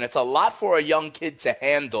tree, and it's a lot for a young kid to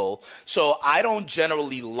handle. So I don't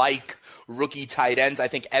generally like rookie tight ends. I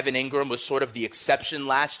think Evan Ingram was sort of the exception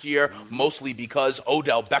last year, mostly because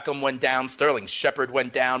Odell Beckham went down, Sterling Shepard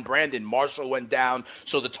went down, Brandon Marshall went down,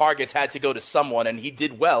 so the targets had to go to someone, and he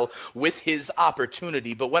did well with his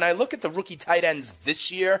opportunity. But when I look at the rookie tight ends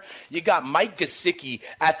this year, you got Mike Gesicki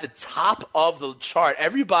at the top of the chart.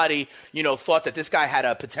 Everybody, thought that this guy had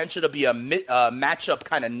a potential to be a matchup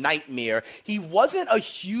kind of nightmare. He wasn't a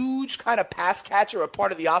huge kind of pass catcher, a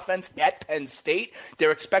part of the offense at Penn State.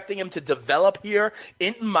 They're expecting him to develop here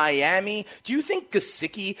in Miami. Do you think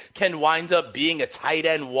Gesicki can wind up being a tight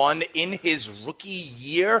end one in his rookie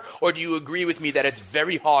year? Or do you agree with me that it's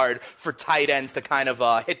very hard for tight ends to kind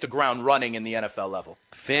of hit the ground running in the NFL level?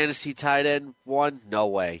 Fantasy tight end one? No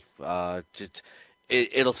way.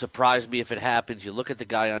 It'll surprise me if it happens. You look at the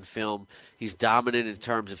guy on film. He's dominant in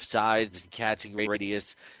terms of size, catching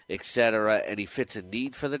radius, etc., and he fits a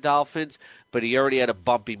need for the Dolphins, but he already had a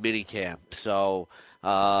bumpy minicamp. So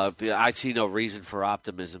I see no reason for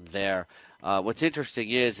optimism there. What's interesting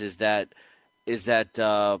is that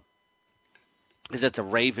the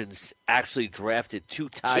Ravens actually drafted two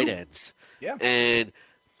tight ends. Yeah. And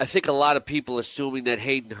I think a lot of people assuming that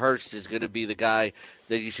Hayden Hurst is going to be the guy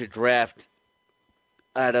that you should draft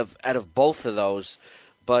out of both of those.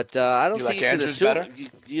 But I don't think you can assume.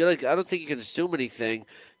 I don't think you can assume anything,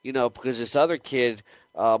 because this other kid,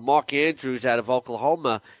 Mark Andrews out of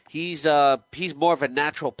Oklahoma, he's more of a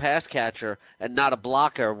natural pass catcher and not a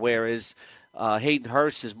blocker, whereas Hayden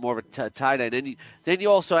Hurst is more of a tight end. And then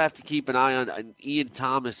you also have to keep an eye on Ian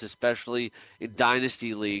Thomas, especially in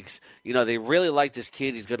dynasty leagues. They really like this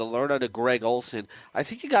kid. He's going to learn under Greg Olsen. I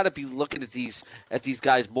think you got to be looking at these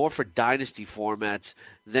guys more for dynasty formats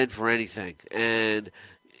than for anything. And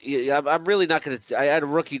I'm really not going to – I had a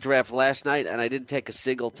rookie draft last night, and I didn't take a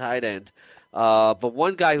single tight end. But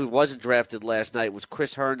one guy who wasn't drafted last night was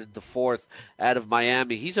Chris Herndon, the fourth out of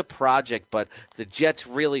Miami. He's a project, but the Jets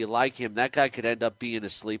really like him. That guy could end up being a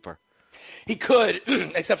sleeper. He could,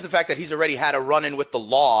 except for the fact that he's already had a run-in with the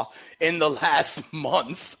law in the last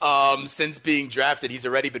month since being drafted. He's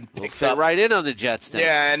already been picked up. Right in on the Jets now.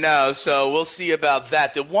 Yeah, I know. So we'll see about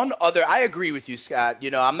that. The one other, I agree with you, Scott.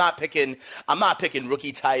 I'm not picking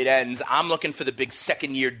rookie tight ends. I'm looking for the big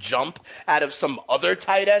second-year jump out of some other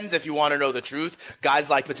tight ends, if you want to know the truth. Guys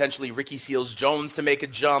like potentially Ricky Seals-Jones to make a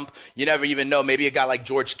jump. You never even know. Maybe a guy like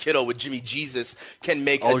George Kittle with Jimmy Jesus can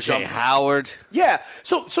make a jump. O.J. Howard. Yeah.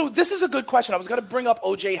 So this is a good question. I was going to bring up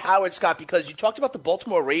O.J. Howard, Scott, because you talked about the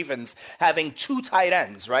Baltimore Ravens having two tight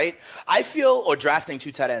ends, right? Or drafting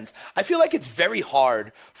two tight ends. I feel like it's very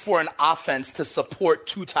hard for an offense to support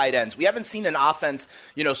two tight ends. We haven't seen an offense,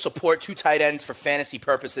 support two tight ends for fantasy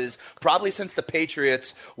purposes probably since the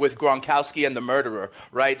Patriots with Gronkowski and the Murderer,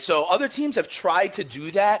 right? So other teams have tried to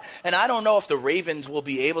do that, and I don't know if the Ravens will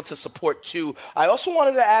be able to support two. I also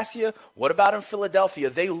wanted to ask you, what about in Philadelphia?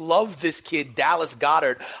 They love this kid, Dallas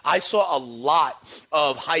Goedert. I saw a lot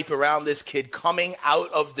of hype around this kid coming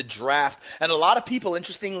out of the draft. And a lot of people,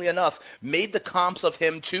 interestingly enough, made the comps of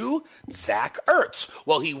him to Zach Ertz.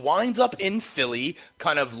 Well, he winds up in Philly,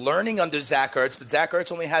 kind of learning under Zach Ertz, but Zach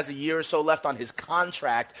Ertz only has a year or so left on his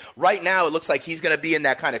contract. Right now, it looks like he's going to be in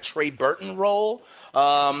that kind of Trey Burton role.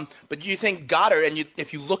 But do you think Goddard, and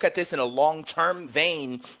if you look at this in a long-term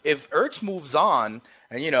vein, if Ertz moves on,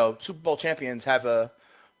 and, Super Bowl champions have a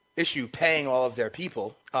issue paying all of their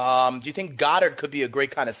people, do you think Goddard could be a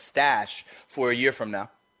great kind of stash for a year from now?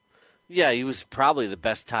 Yeah, he was probably the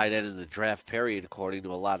best tight end in the draft period, according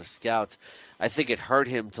to a lot of scouts. I think it hurt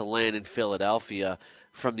him to land in Philadelphia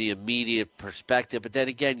from the immediate perspective. But then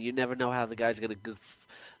again, you never know how the guy's going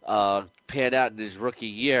to pan out in his rookie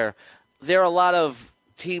year. There are a lot of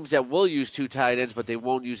teams that will use two tight ends, but they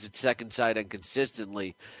won't use the second tight end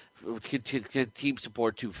consistently. Can teams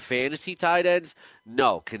support two fantasy tight ends?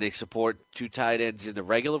 No. Can they support two tight ends in the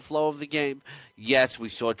regular flow of the game? Yes, we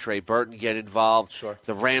saw Trey Burton get involved. Sure.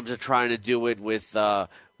 The Rams are trying to do it with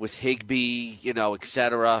Higbee, et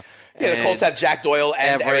cetera. Yeah, the Colts have Jack Doyle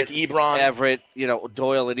and Eric Ebron. Everett,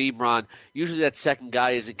 Doyle and Ebron. Usually that second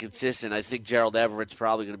guy isn't consistent. I think Gerald Everett's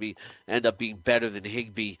probably going to end up being better than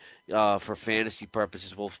Higbee for fantasy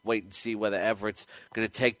purposes. We'll wait and see whether Everett's going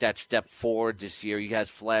to take that step forward this year. He has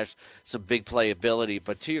flashed some big playability.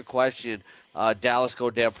 But to your question, Dallas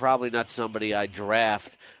Goedert, probably not somebody I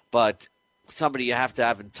draft, but somebody you have to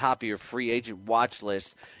have on top of your free agent watch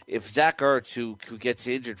list. If Zach Ertz, who gets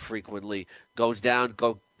injured frequently, goes down,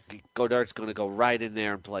 Goedert's going to go right in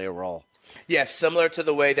there and play a role. Yes, similar to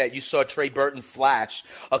the way that you saw Trey Burton flash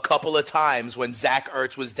a couple of times when Zach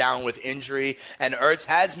Ertz was down with injury. And Ertz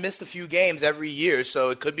has missed a few games every year, so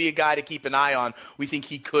it could be a guy to keep an eye on. We think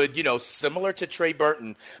he could, similar to Trey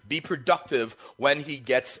Burton, be productive when he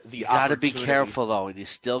gets the opportunity. Got to be careful, though, and you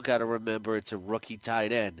still got to remember it's a rookie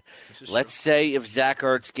tight end. Let's say if Zach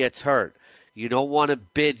Ertz gets hurt, you don't want to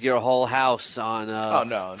bid your whole house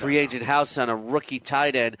on free agent house on a rookie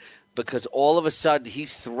tight end, because all of a sudden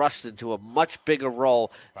he's thrust into a much bigger role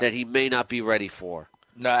that he may not be ready for.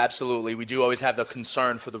 No, absolutely. We do always have the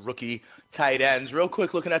concern for the rookie tight ends. Real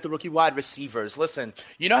quick, looking at the rookie wide receivers. Listen,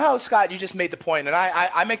 you know how, Scott, you just made the point, and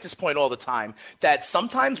I make this point all the time, that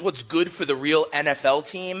sometimes what's good for the real NFL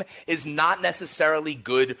team is not necessarily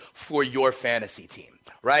good for your fantasy team,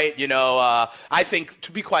 right? I think,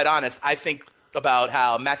 to be quite honest, about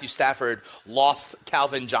how Matthew Stafford lost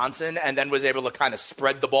Calvin Johnson and then was able to kind of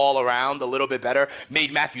spread the ball around a little bit better,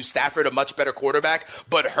 made Matthew Stafford a much better quarterback,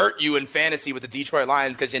 but hurt you in fantasy with the Detroit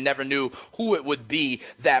Lions because you never knew who it would be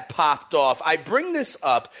that popped off. I bring this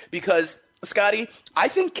up because, Scotty, I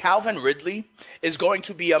think Calvin Ridley is going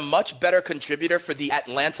to be a much better contributor for the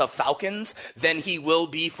Atlanta Falcons than he will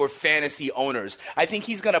be for fantasy owners. I think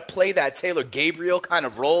he's going to play that Taylor Gabriel kind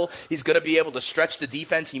of role. He's going to be able to stretch the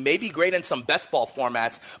defense. He may be great in some best ball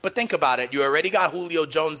formats, but think about it. You already got Julio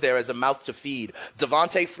Jones there as a mouth to feed.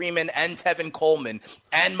 Devontae Freeman and Tevin Coleman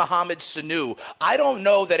and Mohamed Sanu. I don't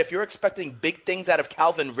know that if you're expecting big things out of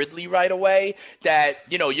Calvin Ridley right away, that,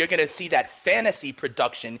 you're going to see that fantasy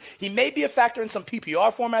production. He may be a factor in some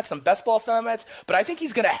PPR formats, some best ball formats, but I think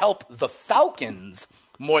he's going to help the Falcons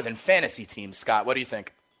more than fantasy teams. Scott, what do you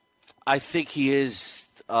think? I think he is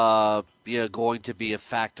going to be a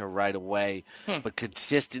factor right away, but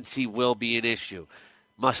consistency will be an issue.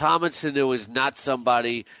 Mohamed Sanu is not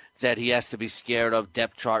somebody that he has to be scared of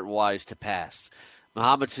depth chart-wise to pass.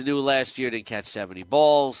 Mohamed Sanu last year didn't catch 70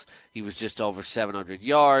 balls. He was just over 700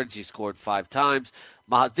 yards. He scored 5 times.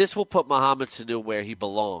 This will put Mohamed Sanu where he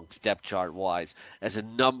belongs, depth chart-wise, as a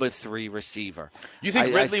number 3 receiver. You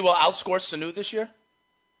think Ridley will outscore Sanu this year?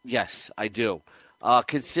 Yes, I do.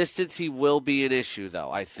 Consistency will be an issue,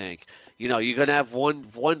 though, I think. You're going to have one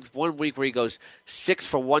week where he goes 6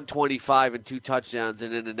 for 125 and 2 touchdowns,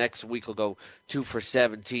 and then the next week he'll go 2 for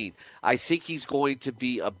 17. I think he's going to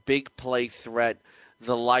be a big play threat,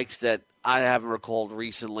 the likes that I haven't recalled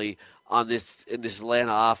recently in this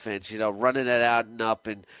Atlanta offense. Running it out and up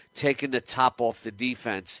and taking the top off the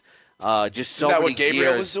defense. Just so Is that many what Gabriel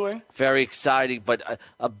gears. was doing? Very exciting, but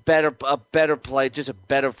a better play, just a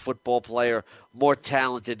better football player, more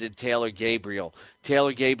talented than Taylor Gabriel.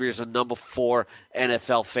 Taylor Gabriel is a number 4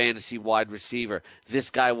 NFL fantasy wide receiver. This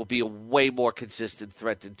guy will be a way more consistent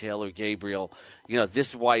threat than Taylor Gabriel. This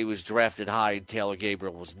is why he was drafted high and Taylor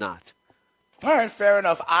Gabriel was not. All right, fair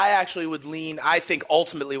enough. I actually would lean, I think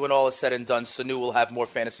ultimately when all is said and done, Sanu will have more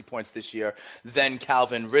fantasy points this year than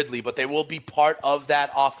Calvin Ridley, but they will be part of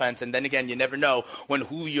that offense. And then again, you never know when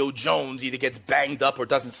Julio Jones either gets banged up or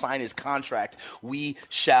doesn't sign his contract. We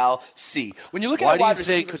shall see. When you look at why do wide you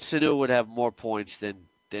think receivers, Sanu would have more points than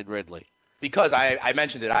Ridley? Because I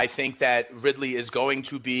mentioned it. I think that Ridley is going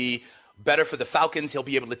to be better for the Falcons. He'll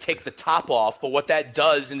be able to take the top off, but what that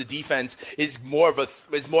does in the defense is more of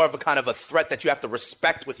a kind of a threat that you have to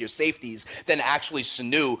respect with your safeties than actually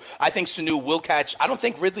Sanu. I think Sanu will catch. I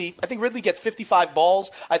think Ridley gets 55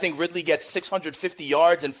 balls. I think Ridley gets 650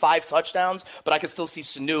 yards and 5 touchdowns, but I can still see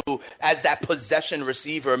Sanu as that possession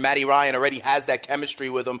receiver. Matty Ryan already has that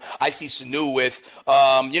chemistry with him. I see Sanu with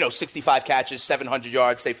 65 catches, 700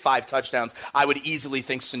 yards, say 5 touchdowns. I would easily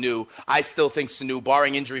think Sanu. I still think Sanu,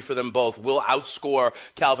 barring injury for them both, will outscore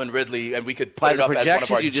Calvin Ridley, and we could put it up as one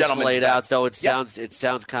of our you just laid out, though, it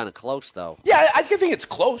sounds kind of close, though. Yeah, I think it's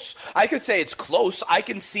close. I could say it's close. I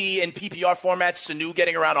can see in PPR format Sanu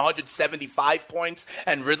getting around 175 points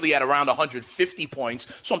and Ridley at around 150 points.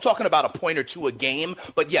 So I'm talking about a point or two a game.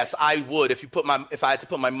 But yes, I would if I had to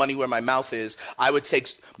put my money where my mouth is, I would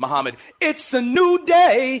take Muhammad. It's a new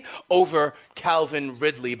day over Calvin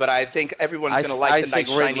Ridley. But I think everyone's going to like the nice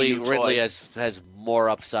shiny new toy. Ridley has more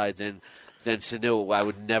upside than Sanu. I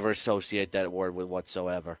would never associate that word with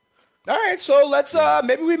whatsoever. All right, so let's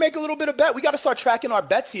maybe we make a little bit of bet. We got to start tracking our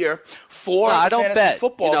bets here for the I don't fantasy bet.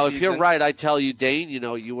 football season. If you're right, I tell you, Dane.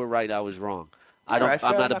 You were right. I was wrong.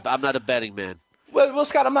 I'm not a betting man. Well,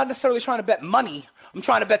 Scott, I'm not necessarily trying to bet money. I'm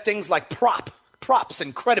trying to bet things like props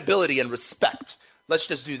and credibility and respect. Let's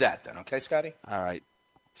just do that then, okay, Scotty? All right.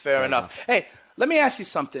 Fair enough. Hey, let me ask you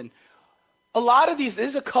something. A lot of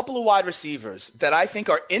there's a couple of wide receivers that I think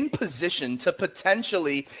are in position to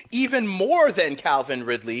potentially, even more than Calvin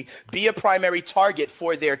Ridley, be a primary target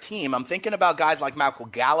for their team. I'm thinking about guys like Michael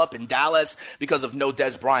Gallup in Dallas because of no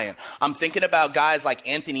Dez Bryant. I'm thinking about guys like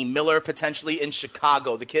Anthony Miller potentially in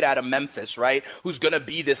Chicago, the kid out of Memphis, right, who's going to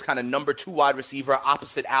be this kind of number 2 wide receiver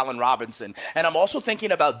opposite Allen Robinson. And I'm also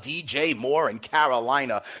thinking about DJ Moore in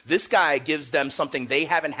Carolina. This guy gives them something they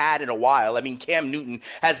haven't had in a while. I mean, Cam Newton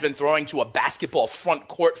has been throwing to a basketball front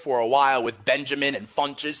court for a while with Benjamin and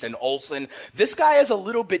Funchess and Olsen. This guy is a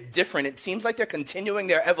little bit different. It seems like they're continuing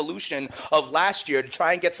their evolution of last year to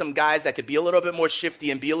try and get some guys that could be a little bit more shifty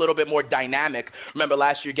and be a little bit more dynamic. Remember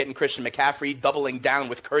last year getting Christian McCaffrey, doubling down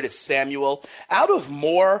with Curtis Samuel. Out of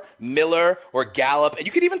Moore, Miller, or Gallup, and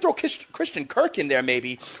you could even throw Christian Kirk in there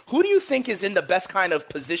maybe, who do you think is in the best kind of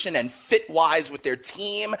position and fit-wise with their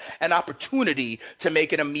team and opportunity to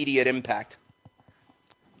make an immediate impact?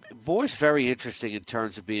 Moore's very interesting in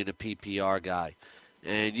terms of being a PPR guy.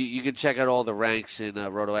 And you can check out all the ranks in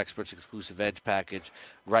Roto Experts exclusive Edge package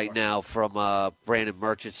right now from Brandon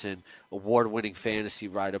Murchison, award-winning fantasy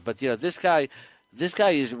writer. But this guy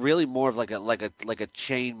is really more of like a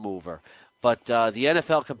chain mover. But the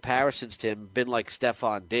NFL comparisons to him have been like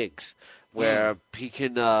Stephon Diggs, where he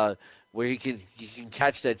can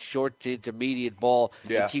catch that short to intermediate ball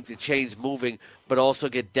and keep the chains moving, but also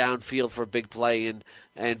get downfield for a big play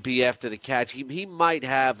and be after the catch. He might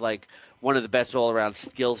have like one of the best all-around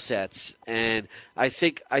skill sets, and I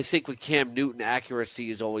think with Cam Newton, accuracy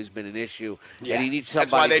has always been an issue. Yeah. And he needs somebody.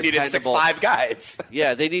 That's why they needed dependable. 6'5" guys.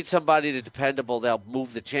 Yeah, they need somebody that's dependable that'll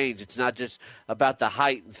move the chains. It's not just about the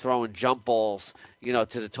height and throwing jump balls, to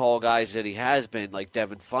the tall guys that he has been, like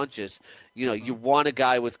Devin Funchess. You want a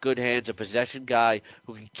guy with good hands, a possession guy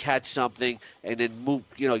who can catch something and then move,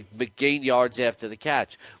 gain yards after the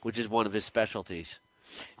catch, which is one of his specialties.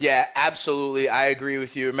 Yeah, absolutely. I agree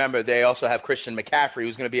with you. Remember, they also have Christian McCaffrey,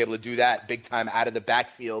 who's going to be able to do that big time out of the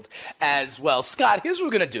backfield as well. Scott, here's what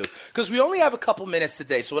we're going to do, because we only have a couple minutes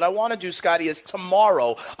today. So what I want to do, Scotty, is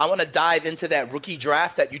tomorrow I want to dive into that rookie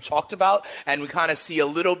draft that you talked about, and we kind of see a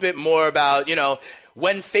little bit more about,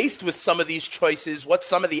 when faced with some of these choices, what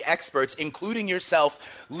some of the experts, including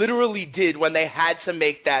yourself, literally did when they had to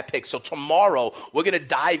make that pick. So tomorrow, we're going to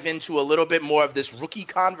dive into a little bit more of this rookie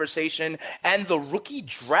conversation and the rookie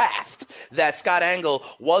draft that Scott Engel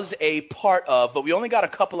was a part of. But we only got a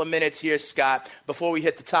couple of minutes here, Scott, before we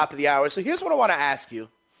hit the top of the hour. So here's what I want to ask you.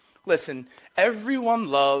 Listen, everyone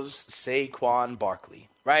loves Saquon Barkley.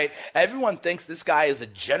 Right? Everyone thinks this guy is a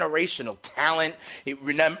generational talent.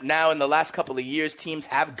 Now, in the last couple of years, teams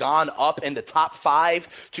have gone up in the top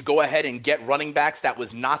 5 to go ahead and get running backs. That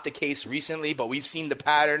was not the case recently, but we've seen the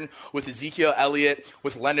pattern with Ezekiel Elliott,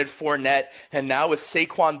 with Leonard Fournette, and now with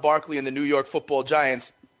Saquon Barkley and the New York Football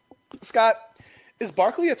Giants. Scott, is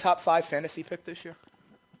Barkley a top 5 fantasy pick this year?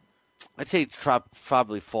 I'd say it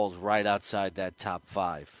probably falls right outside that top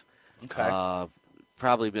 5. Okay.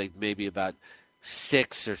 Probably maybe about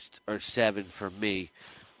 6 or 7 for me.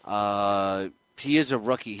 He is a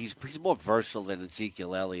rookie. He's more versatile than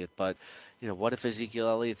Ezekiel Elliott. But what if Ezekiel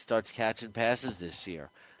Elliott starts catching passes this year?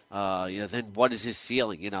 then what is his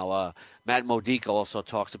ceiling? Matt Modica also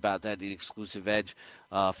talks about that in the Exclusive Edge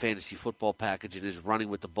fantasy football package in his Running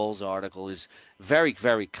with the Bulls article. Is very,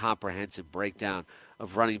 very comprehensive breakdown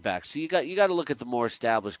of running backs. So you got to look at the more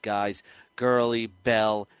established guys: Gurley,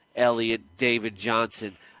 Bell, Elliott, David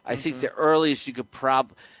Johnson. I think the earliest you could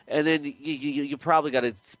and then you probably got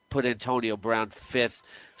to put Antonio Brown 5th.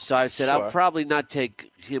 So I said I'll probably not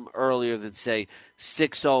take him earlier than, say,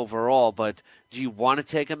 6 overall. But do you want to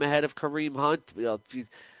take him ahead of Kareem Hunt?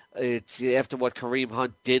 It's after what Kareem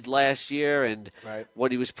Hunt did last year and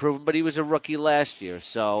what he was proven. But he was a rookie last year.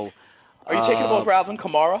 So are you taking him over Alvin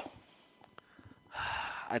Kamara?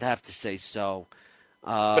 I'd have to say so.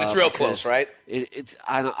 But it's real close, right?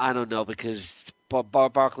 I don't know, because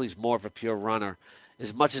Barkley's more of a pure runner.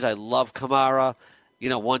 As much as I love Kamara,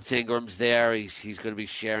 once Ingram's there, he's going to be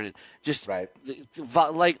sharing it. Just like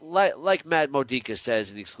Matt Modica says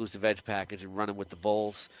in the Exclusive Edge package and Running with the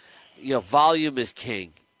Bulls, volume is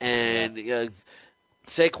king, and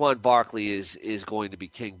Saquon Barkley is going to be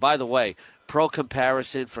king. By the way, pro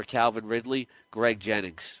comparison for Calvin Ridley, Greg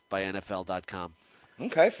Jennings by NFL.com.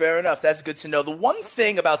 Okay, fair enough. That's good to know. The one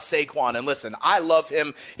thing about Saquon, and listen, I love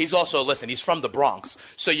him. He's from the Bronx.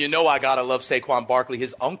 So I got to love Saquon Barkley.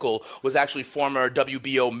 His uncle was actually former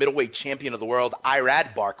WBO middleweight champion of the world,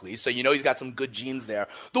 Irad Barkley. So he's got some good genes there.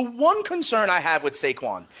 The one concern I have with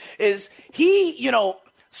Saquon is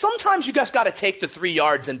sometimes you just got to take the 3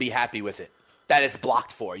 yards and be happy with it that it's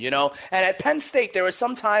blocked for, And at Penn State, there were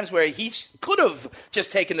some times where he could have just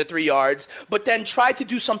taken the 3 yards, but then tried to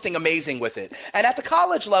do something amazing with it. And at the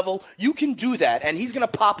college level, you can do that, and he's going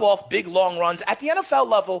to pop off big, long runs. At the NFL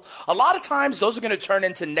level, a lot of times, those are going to turn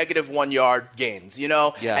into negative 1-yard gains,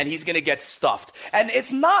 and he's going to get stuffed. And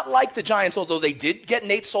it's not like the Giants, although they did get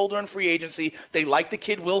Nate Solder in free agency. They like the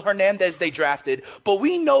kid Will Hernandez they drafted, but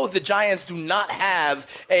we know the Giants do not have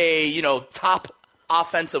a, top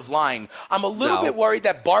offensive line. I'm a little bit worried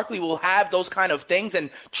that Barkley will have those kind of things and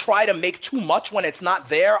try to make too much when it's not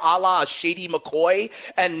there, a la Shady McCoy.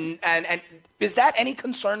 And is that any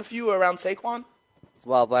concern for you around Saquon?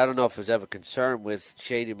 Well, I don't know if there's ever concern with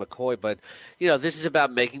Shady McCoy, but, this is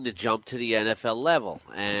about making the jump to the NFL level.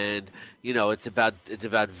 And, it's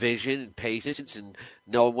about vision and patience and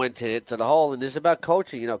knowing when to hit to the hole. And this is about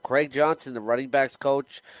coaching. Craig Johnson, the running backs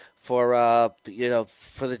coach for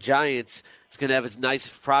the Giants, is going to have a nice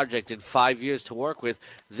project in 5 years to work with.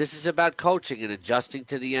 This is about coaching and adjusting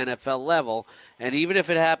to the NFL level. And even if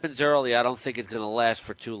it happens early, I don't think it's going to last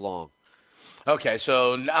for too long. Okay,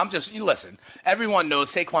 so listen, everyone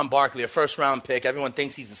knows Saquon Barkley, a first-round pick. Everyone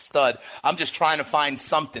thinks he's a stud. I'm just trying to find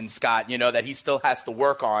something, Scott, that he still has to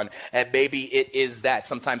work on, and maybe it is that.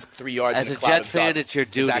 Sometimes 3 yards in a cloud of dust. As a Jet fan, it's your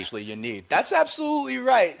duty. Is actually you need. That's absolutely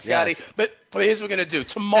right, Scotty. Yes. But here's what we're going to do.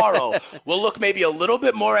 Tomorrow, we'll look maybe a little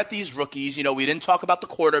bit more at these rookies. We didn't talk about the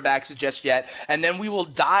quarterbacks just yet. And then we will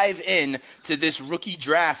dive in to this rookie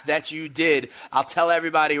draft that you did. I'll tell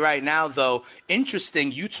everybody right now, though,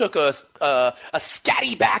 interesting, you took a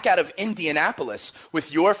scatty back out of Indianapolis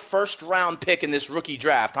with your first-round pick in this rookie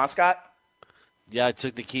draft. Huh, Scott? Yeah, I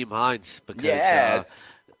took Nakeem Hines because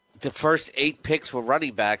the first 8 picks were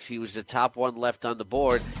running backs. He was the top one left on the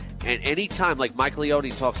board. And anytime, like Mike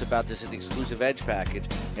Leone talks about this in the Exclusive Edge package,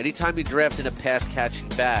 anytime you draft in a pass-catching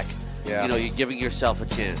back, you're giving yourself a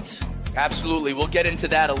chance. Absolutely. We'll get into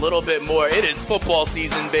that a little bit more. It is football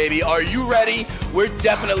season, baby. Are you ready? We're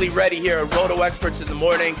definitely ready here at Roto Experts in the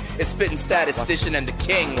Morning. It's Spittin' Statistician and the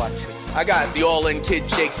King. I got the all-in kid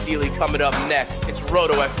Jake Seeley coming up next. It's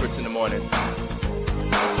Roto Experts in the Morning.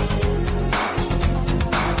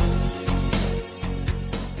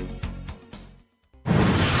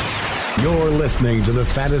 You're listening to the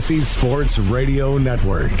Fantasy Sports Radio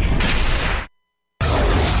Network.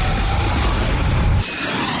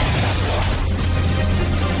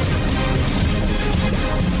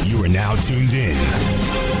 You are now tuned in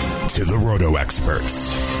to the Roto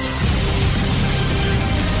Experts.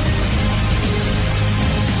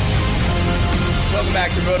 Welcome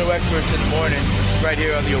back to Roto Experts in the Morning, right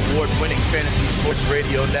here on the award-winning Fantasy Sports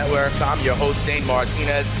Radio Network. I'm your host, Dane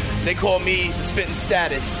Martinez. They call me the Spittin'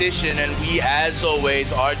 Statistician, and we, as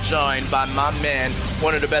always, are joined by my man,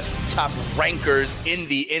 one of the best top rankers in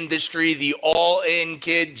the industry, the all-in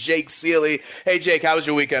kid, Jake Seeley. Hey, Jake, how was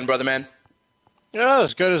your weekend, brother, man? Oh,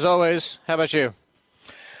 as good as always. How about you?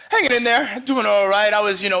 Hanging in there, doing all right. I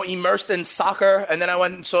was, immersed in soccer, and then I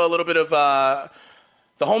went and saw a little bit of the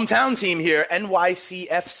hometown team here,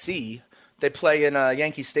 NYCFC. They play in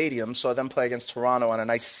Yankee Stadium, saw them play against Toronto on a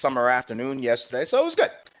nice summer afternoon yesterday, so it was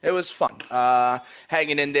good. It was fun.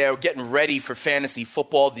 Hanging in there, getting ready for fantasy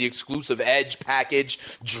football. The exclusive Edge package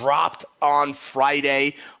dropped on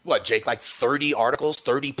Friday. What, Jake, like 30 articles,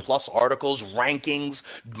 30-plus articles, rankings,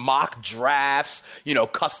 mock drafts,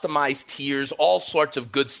 customized tiers, all sorts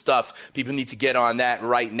of good stuff. People need to get on that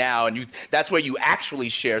right now. And that's where you actually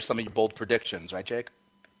share some of your bold predictions, right, Jake?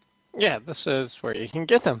 Yeah, this is where you can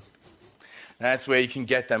get them. That's where you can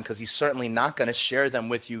get them, because he's certainly not going to share them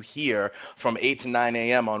with you here from 8 to 9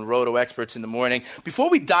 a.m. on Roto Experts in the Morning.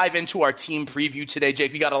 Before we dive into our team preview today,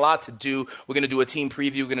 Jake, we got a lot to do. We're going to do a team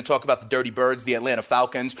preview. We're going to talk about the Dirty Birds, the Atlanta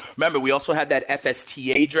Falcons. Remember, we also had that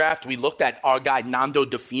FSTA draft. We looked at our guy Nando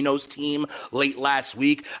DeFino's team late last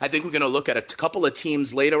week. I think we're going to look at a couple of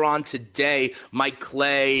teams later on today, Mike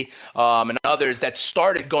Clay and others that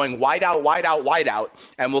started going wide out,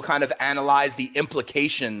 and we'll kind of analyze the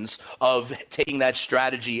implications of taking that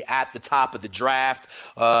strategy at the top of the draft.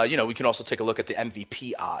 We can also take a look at the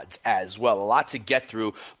MVP odds as well. A lot to get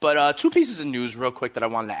through. But two pieces of news real quick that I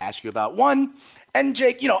wanted to ask you about. One, and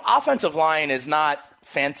Jake, offensive line is not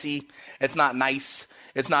fancy. It's not nice.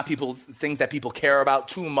 It's not things that people care about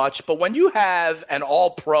too much. But when you have an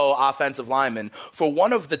all-pro offensive lineman for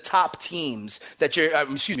one of the top teams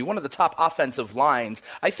one of the top offensive lines,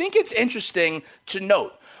 I think it's interesting to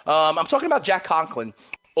note. I'm talking about Jack Conklin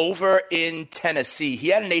over in Tennessee. He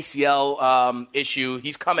had an ACL issue.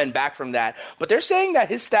 He's coming back from that. But they're saying that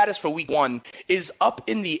his status for week 1 is up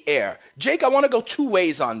in the air. Jake, I want to go two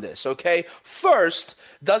ways on this, okay? First,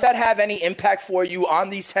 does that have any impact for you on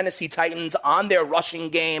these Tennessee Titans, on their rushing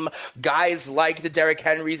game, guys like the Derrick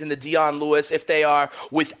Henrys and the Dion Lewis, if they are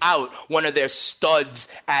without one of their studs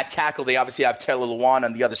at tackle? They obviously have Taylor Lewan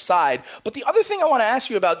on the other side. But the other thing I want to ask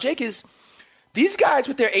you about, Jake, is these guys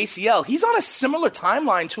with their ACL, he's on a similar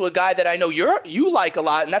timeline to a guy that I know you like a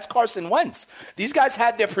lot, and that's Carson Wentz. These guys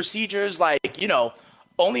had their procedures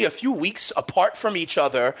only a few weeks apart from each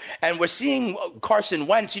other, and we're seeing Carson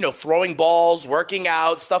Wentz, throwing balls, working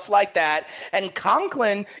out, stuff like that, and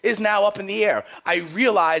Conklin is now up in the air. I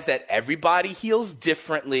realize that everybody heals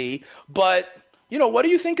differently, but what do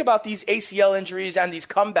you think about these ACL injuries and these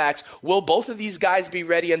comebacks? Will both of these guys be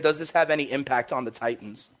ready, and does this have any impact on the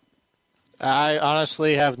Titans? I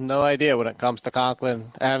honestly have no idea when it comes to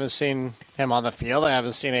Conklin. I haven't seen him on the field. I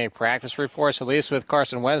haven't seen any practice reports. At least with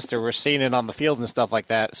Carson Wentz, we're seeing it on the field and stuff like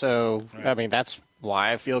that. So, right. That's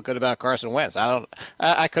why I feel good about Carson Wentz.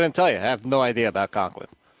 I couldn't tell you. I have no idea about Conklin.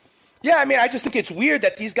 Yeah, I just think it's weird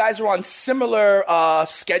that these guys are on similar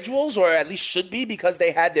schedules, or at least should be, because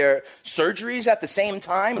they had their surgeries at the same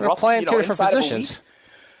time. They're playing two different positions.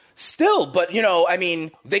 Still, but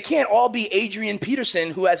they can't all be Adrian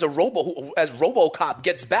Peterson, who as RoboCop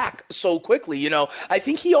gets back so quickly. I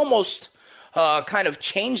think he almost kind of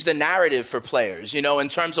changed the narrative for players, in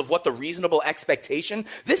terms of what the reasonable expectation.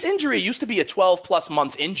 This injury used to be a 12-plus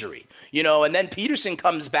month injury, and then Peterson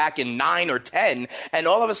comes back in 9 or 10, and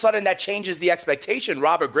all of a sudden that changes the expectation.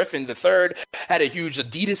 Robert Griffin III had a huge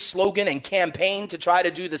Adidas slogan and campaign to try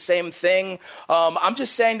to do the same thing. I'm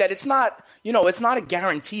just saying that it's not a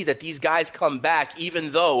guarantee that these guys come back,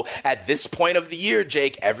 even though at this point of the year,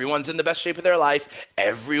 Jake, everyone's in the best shape of their life.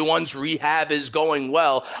 Everyone's rehab is going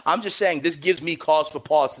well. I'm just saying this gives me cause for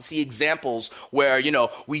pause to see examples where,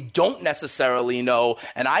 we don't necessarily know.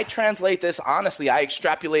 And I translate this, honestly, I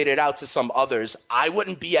extrapolate it out to some others. I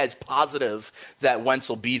wouldn't be as positive that Wentz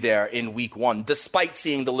will be there in week 1, despite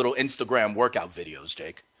seeing the little Instagram workout videos,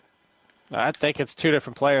 Jake. I think it's two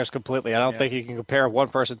different players completely. I don't think you can compare one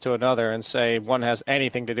person to another and say one has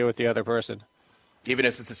anything to do with the other person. Even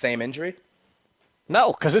if it's the same injury?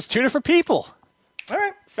 No, because it's two different people. All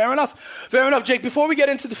right. Fair enough, Jake. Before we get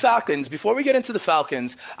into the Falcons,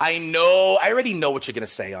 I already know what you're going to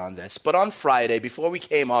say on this. But on Friday, before we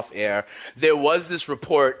came off air, there was this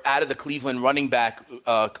report out of the Cleveland running back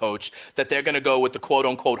coach that they're going to go with the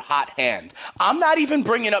quote-unquote hot hand. I'm not even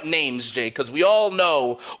bringing up names, Jake, because we all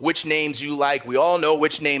know which names you like. We all know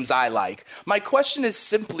which names I like. My question is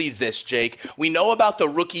simply this, Jake. We know about the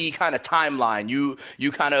rookie kind of timeline.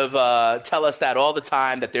 You kind of tell us that all the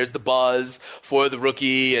time, that there's the buzz for the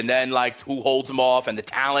rookie, and then who holds him off, and the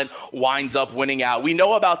talent winds up winning out. We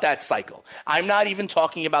know about that cycle. I'm not even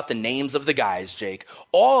talking about the names of the guys, Jake.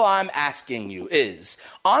 All I'm asking you is,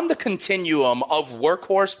 on the continuum of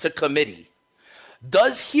workhorse to committee,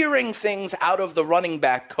 Does hearing things out of the running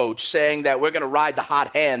back coach saying that we're going to ride the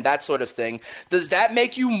hot hand, that sort of thing, does that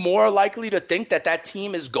make you more likely to think that that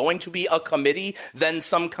team is going to be a committee than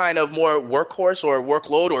some kind of more workhorse or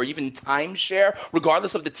workload or even timeshare,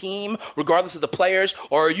 regardless of the team, regardless of the players?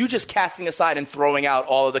 Or are you just casting aside and throwing out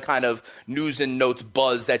all of the kind of news and notes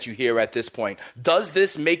buzz that you hear at this point? Does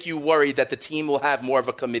this make you worried that the team will have more of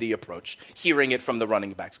a committee approach, hearing it from the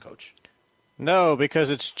running backs coach? No,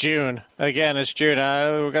 because it's June. Again, it's June.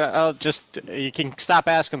 You can stop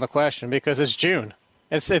asking the question because it's June.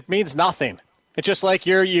 It means nothing. It's just like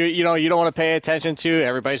you don't want to pay attention to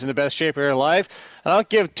everybody's in the best shape of their life. I don't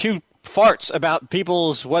give two farts about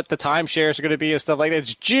what the timeshares are going to be and stuff like that.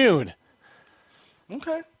 It's June.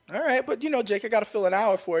 Okay. All right, but Jake, I got to fill an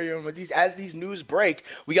hour for you, and as these news break,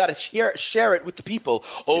 we got to share it with the people.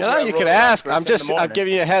 You could ask. I'm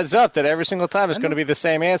giving you a heads up that every single time it's going to be the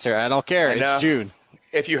same answer. I don't care. It's June.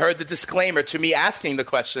 If you heard the disclaimer to me asking the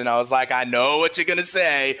question, I was like, I know what you're going to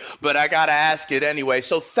say, but I got to ask it anyway.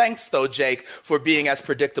 So thanks, though, Jake, for being as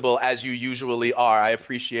predictable as you usually are. I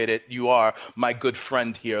appreciate it. You are my good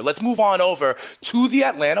friend here. Let's move on over to the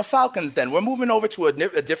Atlanta Falcons then. We're moving over to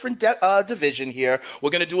a different division here. We're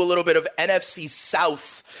going to do a little bit of NFC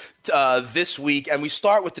South this week, and we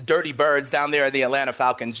start with the Dirty Birds down there at the Atlanta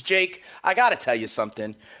Falcons. Jake, I got to tell you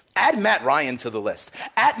something. Add Matt Ryan to the list.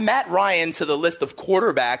 Add Matt Ryan to the list of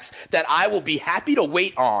quarterbacks that I will be happy to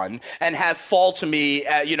wait on and have fall to me,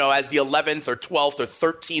 as the 11th or 12th or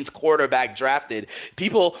 13th quarterback drafted.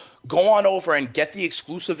 People, go on over and get the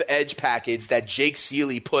exclusive Edge package that Jake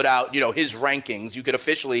Seeley put out, his rankings. You could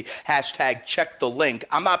officially # check the link.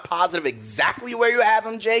 I'm not positive exactly where you have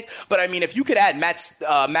him, Jake, but I mean, if you could add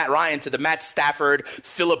Matt Ryan to the Matt Stafford,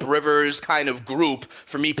 Phillip Rivers kind of group,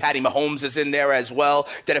 for me, Patty Mahomes is in there as well,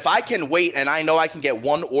 that if I can wait and I know I can get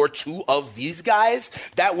one or two of these guys,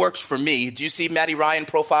 that works for me. Do you see Matty Ryan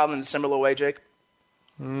profiled in a similar way, Jake?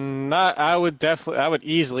 I would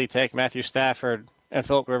easily take Matthew Stafford and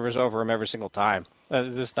Phillip Rivers over him every single time.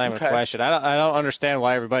 This time of question. I don't understand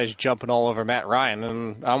why everybody's jumping all over Matt Ryan.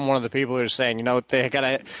 And I'm one of the people who are saying,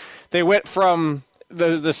 they went from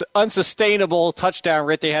this unsustainable touchdown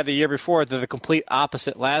rate they had the year before to the complete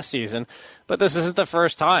opposite last season. But this isn't the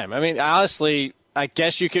first time. I mean, honestly, I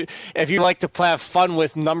guess you could, if you like to have fun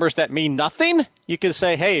with numbers that mean nothing, you could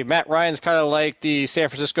say, hey, Matt Ryan's kind of like the San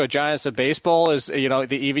Francisco Giants of baseball. Is the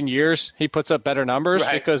even years he puts up better numbers,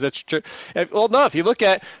 right? Because that's true. If you look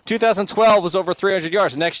at 2012 was over 300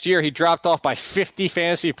 yards. Next year he dropped off by 50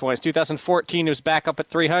 fantasy points. 2014 he was back up at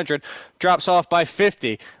 300, drops off by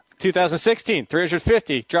 50. 2016,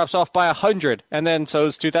 350, drops off by 100, and then so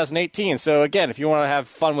is 2018. So again, if you want to have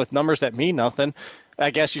fun with numbers that mean nothing, I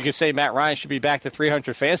guess you could say Matt Ryan should be back to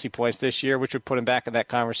 300 fantasy points this year, which would put him back in that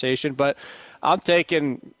conversation. But I'm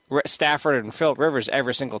taking Stafford and Phillip Rivers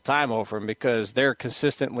every single time over him because they're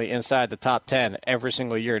consistently inside the top 10 every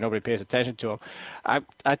single year. Nobody pays attention to them.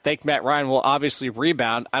 I think Matt Ryan will obviously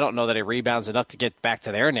rebound. I don't know that he rebounds enough to get back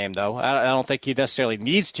to their name, though. I don't think he necessarily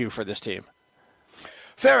needs to for this team.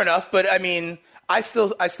 Fair enough, but I mean, I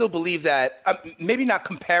still believe that maybe not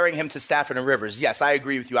comparing him to Stafford and Rivers. Yes, I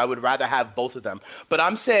agree with you. I would rather have both of them. But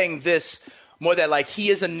I'm saying this more that like he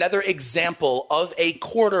is another example of a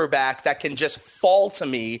quarterback that can just fall to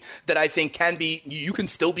me that I think you can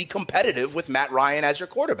still be competitive with Matt Ryan as your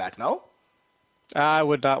quarterback, no? I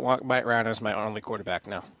would not want Matt Ryan as my only quarterback,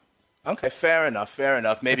 no. Okay, fair enough.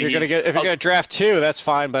 Maybe if you're going to draft two, that's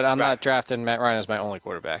fine, but I'm not drafting Matt Ryan as my only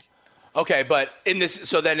quarterback. Okay, but in this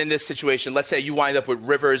situation, let's say you wind up with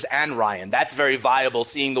Rivers and Ryan. That's very viable,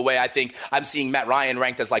 seeing the way I think I'm seeing Matt Ryan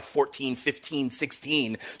ranked as like 14, 15,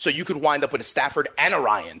 16. So you could wind up with a Stafford and a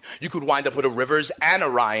Ryan. You could wind up with a Rivers and a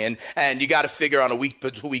Ryan. And you got to figure on a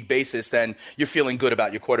week-to-week basis, then you're feeling good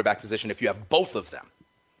about your quarterback position if you have both of them.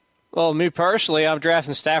 Well, me personally, I'm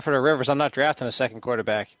drafting Stafford or Rivers. I'm not drafting a second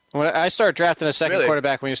quarterback. When I start drafting a second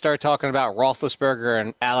quarterback, when you start talking about Roethlisberger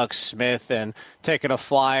and Alex Smith and taking a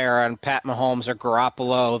flyer on Pat Mahomes or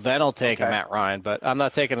Garoppolo, then I'll take a Matt Ryan. But I'm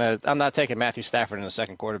not taking Matthew Stafford in the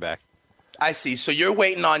second quarterback. I see. So you're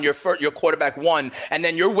waiting on your quarterback one, and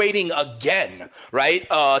then you're waiting again, right,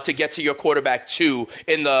 to get to your quarterback two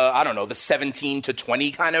in the 17 to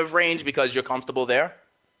 20 kind of range because you're comfortable there?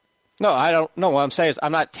 No, I don't know. What I'm saying is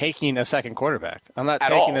I'm not taking a second quarterback. I'm not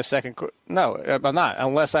taking a second. No, I'm not.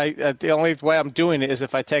 Unless the only way I'm doing it is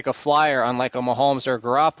if I take a flyer on like a Mahomes or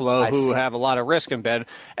Garoppolo who have a lot of risk in bed,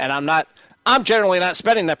 and I'm generally not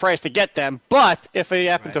spending that price to get them. But if they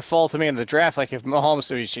happen to fall to me in the draft, like if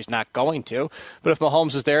Mahomes, she's not going to, but if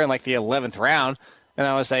Mahomes is there in like the 11th round, and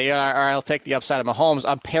I would say, all right, I'll take the upside of Mahomes,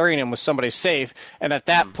 I'm pairing him with somebody safe, and at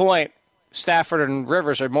that point, Stafford and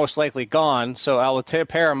Rivers are most likely gone, so I will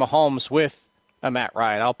pair Mahomes with a Matt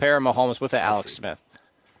Ryan. I'll pair Mahomes with an Alex Smith.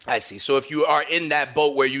 I see. So if you are in that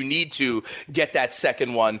boat where you need to get that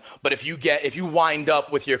second one, but if you wind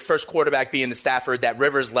up with your first quarterback being the Stafford, that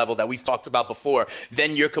Rivers level that we've talked about before,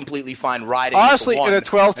 then you're completely fine riding. Honestly, in a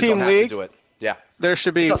 12-team league, yeah, there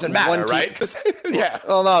should be doesn't matter, one right? team. Yeah.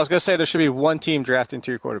 Well, no, I was going to say there should be one team drafting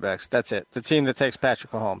 2 quarterbacks. That's it. The team that takes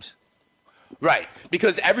Patrick Mahomes. Right,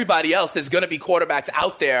 because everybody else, there's going to be quarterbacks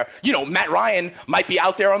out there. Matt Ryan might be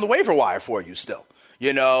out there on the waiver wire for you still.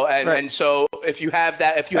 And so if you have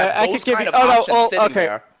those kind of options sitting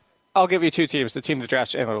there. I'll give you 2 teams. The team that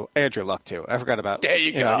drafts Andrew Luck, too. I forgot about. There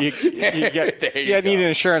you go. You need an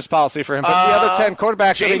insurance policy for him. But the other 10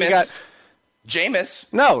 quarterbacks, you got Jameis.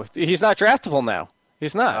 No, he's not draftable now.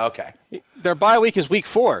 He's not. Okay. Their bye week is week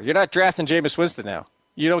 4. You're not drafting Jameis Winston now.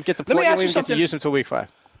 You don't get the play. You don't even get to use him until week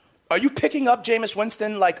 5. Are you picking up Jameis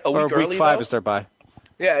Winston like a week early? Week 5 though? is their bye.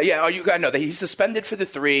 Yeah. I know that he's suspended for the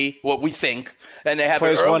 3. What we think, and they have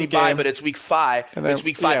Plays an early bye, game. but it's week 5. It's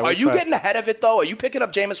week 5. Yeah, Are you 5. getting ahead of it though? Are you picking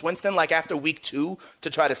up Jameis Winston like after week 2 to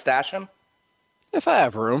try to stash him? If I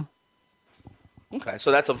have room. Okay,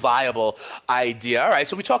 so that's a viable idea. All right,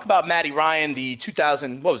 so we talk about Matty Ryan, the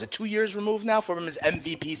 2 years removed now from his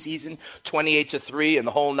MVP season, 28-3 and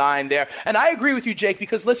the whole 9 there. And I agree with you, Jake,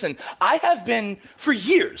 because listen, I have been for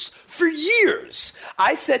years,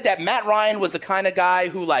 I said that Matt Ryan was the kind of guy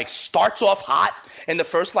who starts off hot in the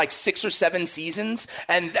first 6 or 7 seasons,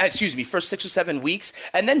 first 6 or 7 weeks,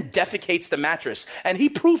 and then defecates the mattress. And he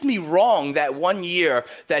proved me wrong that one year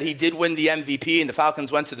that he did win the MVP and the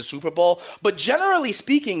Falcons went to the Super Bowl. But generally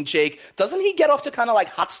speaking, Jake, doesn't he get off to kind of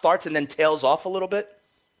hot starts and then tails off a little bit?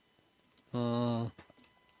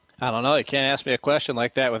 I don't know. You can't ask me a question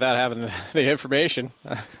like that without having the information.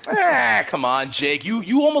 Come on, Jake.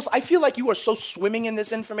 You almost, I feel like you are so swimming in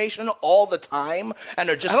this information all the time and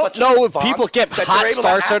are just I don't know if people get hot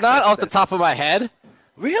starts or not off the top of my head.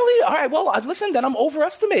 Really? All right. Well, listen, then I'm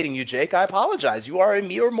overestimating you, Jake. I apologize. You are a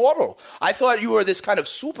mere mortal. I thought you were this kind of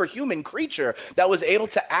superhuman creature that was able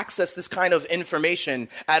to access this kind of information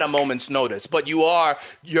at a moment's notice. But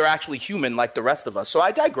you're actually human like the rest of us. So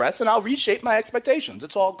I digress, and I'll reshape my expectations.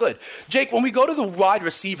 It's all good. Jake, when we go to the wide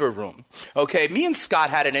receiver room, okay, me and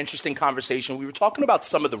Scott had an interesting conversation. We were talking about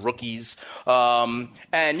some of the rookies, and,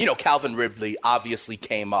 Calvin Ridley obviously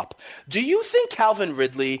came up. Do you think Calvin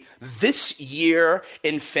Ridley this year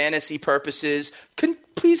in fantasy purposes,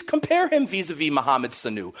 please compare him vis-a-vis Mohamed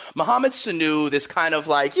Sanu. Mohamed Sanu, this kind of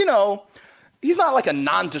he's not like a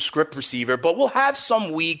nondescript receiver, but will have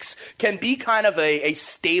some weeks, can be kind of a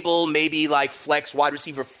stable, maybe flex wide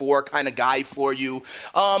receiver 4 kind of guy for you.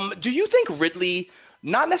 Do you think Ridley,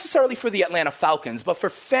 not necessarily for the Atlanta Falcons, but for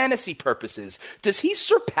fantasy purposes, does he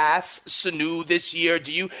surpass Sanu this year?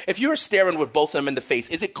 If you're staring with both of them in the face,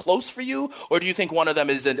 is it close for you, or do you think one of them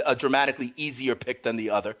is a dramatically easier pick than the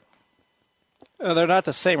other? They're not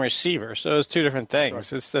the same receiver, so it's 2 different things.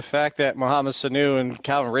 Right. It's the fact that Mohamed Sanu and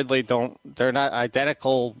Calvin Ridley they're not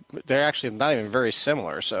identical. They're actually not even very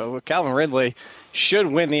similar. So Calvin Ridley should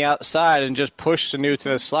win the outside and just push Sanu to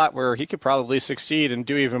the slot where he could probably succeed and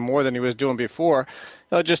do even more than he was doing before.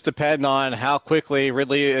 It'll just depend on how quickly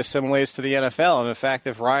Ridley assimilates to the NFL. And in fact,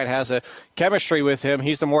 if Ryan has a chemistry with him,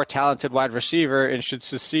 he's the more talented wide receiver and should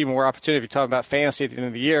see more opportunity. If you're talking about fantasy at the end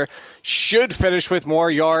of the year, should finish with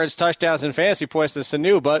more yards, touchdowns, and fantasy points than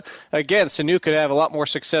Sanu. But again, Sanu could have a lot more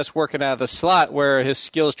success working out of the slot where his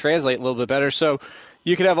skills translate a little bit better. So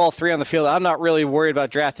you could have all 3 on the field. I'm not really worried about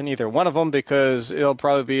drafting either one of them because it'll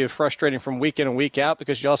probably be frustrating from week in and week out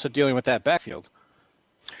because you're also dealing with that backfield.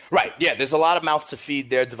 Right, yeah, there's a lot of mouths to feed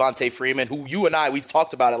there. Devontae Freeman, who you and I, we've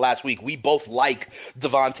talked about it last week. We both like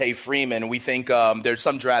Devontae Freeman. We think there's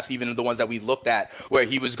some drafts, even the ones that we looked at, where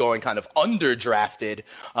he was going kind of underdrafted.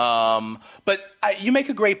 But you make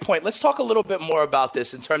a great point. Let's talk a little bit more about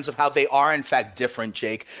this in terms of how they are, in fact, different,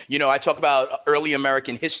 Jake. I talk about early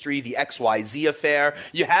American history, the XYZ affair.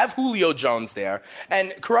 You have Julio Jones there.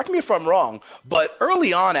 And correct me if I'm wrong, but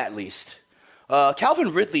early on at least,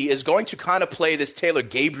 Calvin Ridley is going to kind of play this Taylor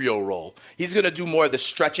Gabriel role. He's going to do more of the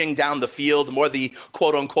stretching down the field, more the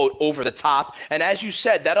quote-unquote over the top. And as you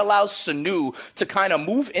said, that allows Sanu to kind of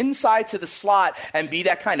move inside to the slot and be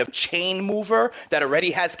that kind of chain mover that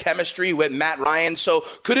already has chemistry with Matt Ryan. So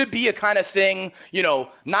could it be a kind of thing,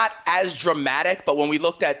 not as dramatic, but when we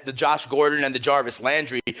looked at the Josh Gordon and the Jarvis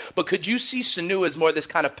Landry, but could you see Sanu as more this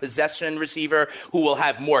kind of possession receiver who will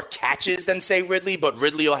have more catches than, say, Ridley, but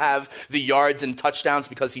Ridley will have the yards and touchdowns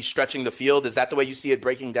because he's stretching the field? Is that the way you see it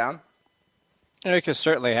breaking down? It could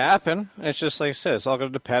certainly happen. It's just like I said, it's all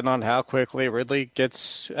going to depend on how quickly Ridley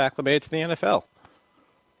gets acclimated to the NFL.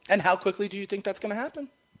 And how quickly do you think that's going to happen?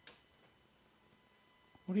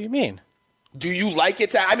 What do you mean? Do you like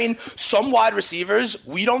it some wide receivers,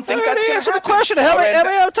 we don't think that's going to happen. Answer the question. How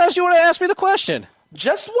many times do you want to ask me the question?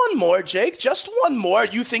 Just one more, Jake. Just one more.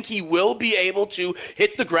 You think he will be able to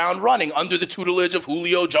hit the ground running under the tutelage of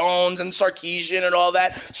Julio Jones and Sarkisian and all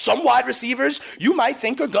that? Some wide receivers you might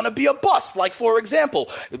think are going to be a bust. Like, for example,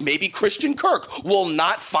 maybe Christian Kirk will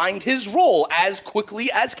not find his role as quickly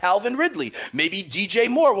as Calvin Ridley. Maybe DJ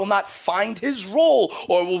Moore will not find his role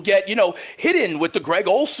or will get, hidden with the Greg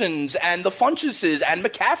Olsons and the Funcheses and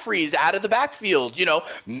McCaffreys out of the backfield,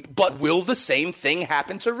 But will the same thing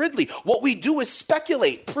happen to Ridley? What we do is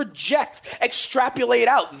speculate, project, extrapolate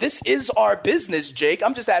out. This is our business, Jake.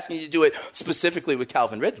 I'm just asking you to do it specifically with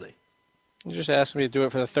Calvin Ridley. You just asked me to do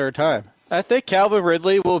it for the third time. I think Calvin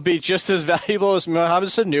Ridley will be just as valuable as Mohamed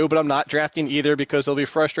Sanu, but I'm not drafting either because it'll be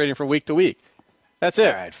frustrating from week to week. That's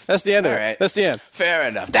it. All right. That's the end of All it. right. That's the end. Fair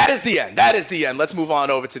enough. That is the end. That is the end. Let's move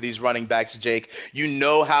on over to these running backs, Jake. You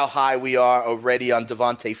know how high we are already on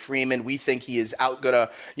Devontae Freeman. We think he is out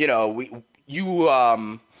gonna,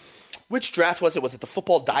 which draft was it? Was it the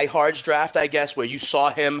Football Diehards draft, I guess, where you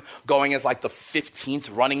saw him going as like the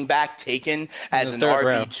 15th running back taken as an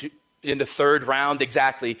RB2 in the third round?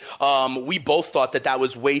 Exactly. We both thought that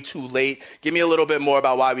was way too late. Give me a little bit more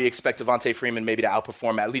about why we expect Devontae Freeman maybe to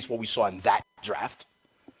outperform at least what we saw in that draft.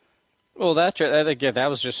 Well, that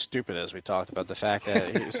was just stupid, as we talked about the fact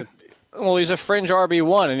that he's a fringe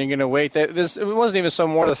RB1, and you're going to wait. It wasn't even so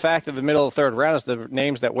more the fact that the middle of the third round is the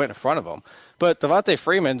names that went in front of him. But Devontae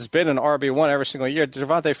Freeman's been an RB1 every single year.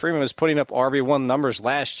 Devontae Freeman was putting up RB1 numbers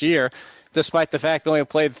last year, despite the fact that he only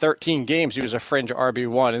played 13 games. He was a fringe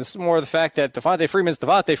RB1. And it's more the fact that Devontae Freeman's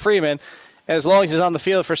Devontae Freeman. As long as he's on the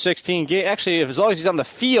field for 16 games, actually, as long as he's on the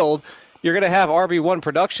field, you're going to have RB1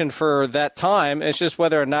 production for that time. It's just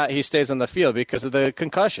whether or not he stays on the field because of the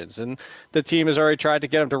concussions. And the team has already tried to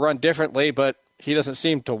get him to run differently, but he doesn't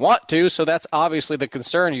seem to want to. So that's obviously the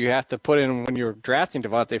concern you have to put in when you're drafting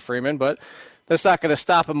Devontae Freeman. But that's not going to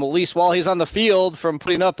stop him, at least while he's on the field, from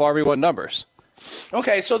putting up RB1 numbers.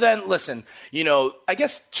 Okay, so then listen, I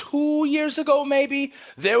guess 2 years ago maybe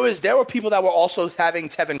there were people that were also having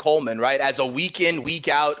Tevin Coleman, right, as a week in, week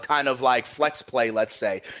out kind of like flex play, let's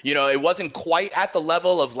say. It wasn't quite at the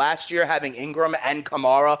level of last year having Ingram and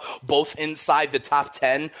Kamara both inside the top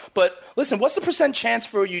 10. But listen, what's the % chance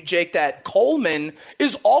for you, Jake, that Coleman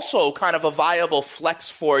is also kind of a viable flex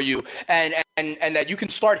for you and that you can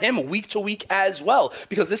start him week to week as well?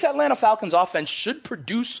 Because this Atlanta Falcons offense should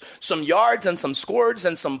produce some yards and some scores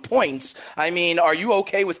and some points. I mean, are you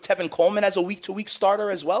okay with Tevin Coleman as a week to week starter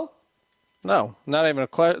as well? No, not even a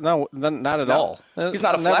question. No, not at all. He's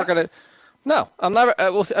not a flex? No, I'm never.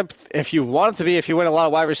 If you want it to be, if you win a lot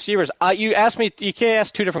of wide receivers, you asked me. You can't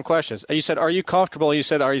ask two different questions. You said, "Are you comfortable?" You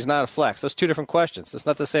said, he's not a flex." Those two different questions. It's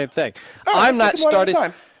not the same thing. Right, I'm not starting.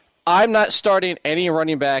 I'm not starting any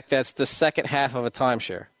running back that's the second half of a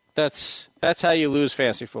timeshare. That's how you lose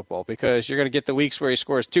fantasy football, because you're going to get the weeks where he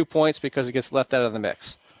scores 2 points because he gets left out of the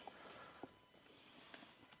mix.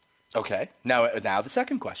 Okay. Now the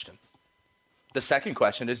second question. The second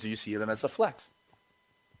question is, do you see them as a flex?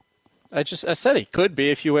 I said he could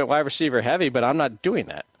be if you went wide receiver heavy, but I'm not doing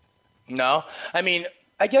that. No. I mean,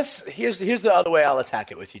 I guess here's the other way I'll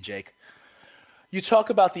attack it with you, Jake. You talk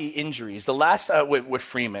about the injuries. The last with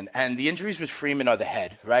Freeman, and the injuries with Freeman are the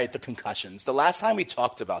head, right? The concussions. The last time we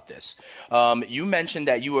talked about this, you mentioned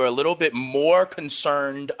that you were a little bit more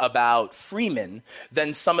concerned about Freeman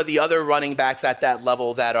than some of the other running backs at that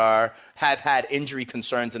level that have had injury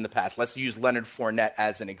concerns in the past. Let's use Leonard Fournette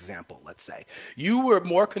as an example, let's say. You were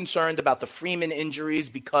more concerned about the Freeman injuries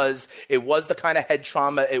because it was the kind of head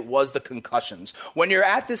trauma, it was the concussions. When you're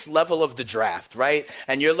at this level of the draft, right,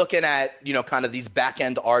 and you're looking at, kind of these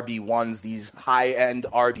back-end RB1s, these high-end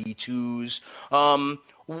RB2s,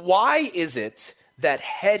 why is it that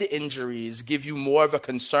head injuries give you more of a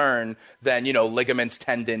concern than, ligaments,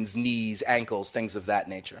 tendons, knees, ankles, things of that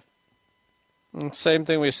nature? Same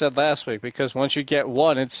thing we said last week, because once you get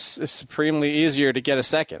one, it's supremely easier to get a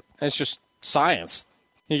second. It's just science.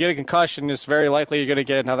 You get a concussion, it's very likely you're going to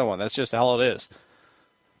get another one. That's just how it is.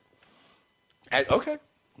 Okay.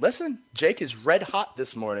 Listen, Jake is red hot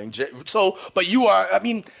this morning. But you are,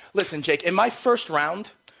 listen, Jake, in my first round,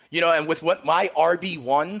 and with my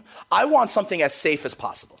RB1, I want something as safe as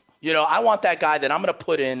possible. I want that guy that I'm going to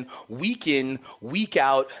put in, week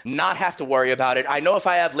out, not have to worry about it. I know if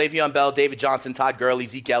I have Le'Veon Bell, David Johnson, Todd Gurley,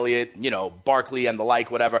 Zeke Elliott, Barkley and the like,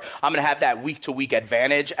 whatever, I'm going to have that week-to-week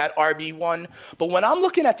advantage at RB1. But when I'm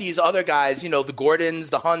looking at these other guys, the Gordons,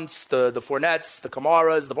 the Hunts, the Fournettes, the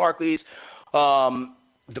Kamaras, the Barkleys,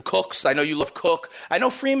 the Cooks. I know you love Cook. I know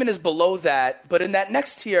Freeman is below that, but in that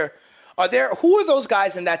next tier, who are those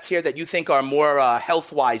guys in that tier that you think are more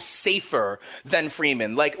health-wise safer than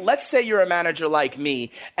Freeman? Like, let's say you're a manager like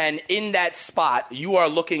me, and in that spot, you are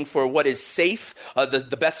looking for what is safe,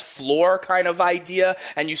 the best floor kind of idea,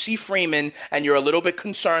 and you see Freeman, and you're a little bit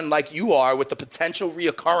concerned like you are with the potential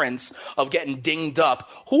reoccurrence of getting dinged up.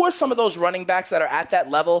 Who are some of those running backs that are at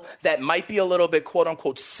that level that might be a little bit,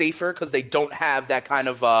 quote-unquote, safer because they don't have that kind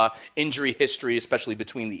of injury history, especially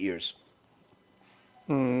between the ears?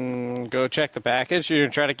 Go check the package. You're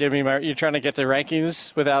trying to give me you're trying to get the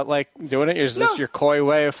rankings without doing it. Is this your coy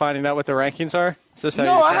way of finding out what the rankings are? Is this how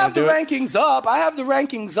no, I have the rankings up.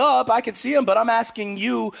 I can see them, but I'm asking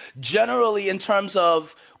you generally in terms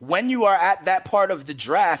of when you are at that part of the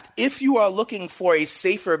draft, if you are looking for a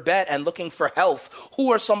safer bet and looking for health,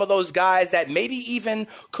 who are some of those guys that maybe even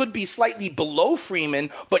could be slightly below Freeman,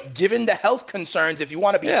 but given the health concerns, if you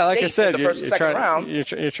want to be safe like I said, in the first or second round.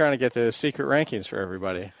 You're trying to get the secret rankings for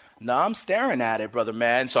everybody. No, I'm staring at it, brother,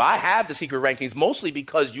 man. So I have the secret rankings mostly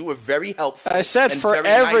because you were very helpful. I said for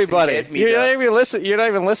everybody. Nice you're not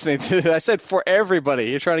even listening to it. I said for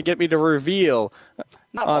everybody. You're trying to get me to reveal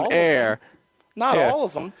Not on air. Not all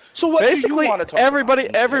of them. So what basically, do you want to talk everybody,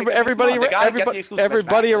 about?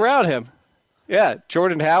 Everybody around him. Yeah,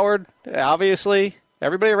 Jordan Howard, obviously.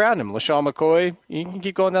 Everybody around him. LaShawn McCoy. You can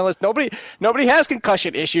keep going down the list. Nobody has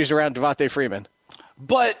concussion issues around Devontae Freeman.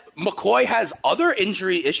 But McCoy has other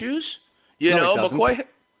injury issues. McCoy.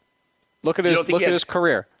 Look at his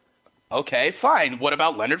career. Okay, fine. What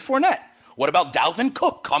about Leonard Fournette? What about Dalvin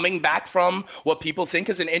Cook coming back from what people think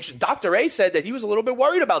is an injury? Dr. A said that he was a little bit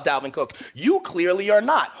worried about Dalvin Cook. You clearly are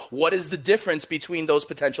not. What is the difference between those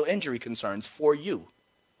potential injury concerns for you?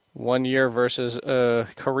 1 year versus a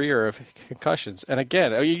career of concussions. And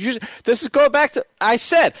again, this is going back to I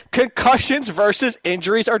said concussions versus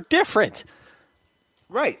injuries are different.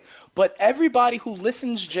 Right. But everybody who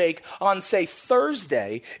listens, Jake, on, say,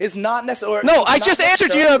 Thursday is not necessarily... No, I just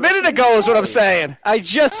answered you a minute ago is what I'm saying. I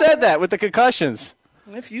just said that with the concussions.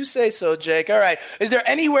 If you say so, Jake. All right. Is there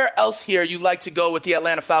anywhere else here you'd like to go with the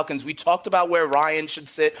Atlanta Falcons? We talked about where Ryan should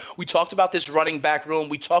sit. We talked about this running back room.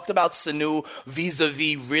 We talked about Sanu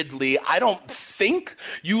vis-a-vis Ridley. I don't think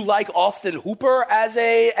you like Austin Hooper as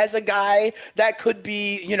a guy that could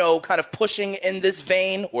be, kind of pushing in this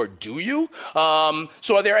vein, or do you?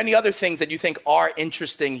 So are there any other things that you think are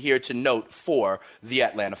interesting here to note for the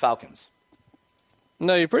Atlanta Falcons?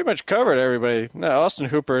 No, you pretty much covered everybody. No, Austin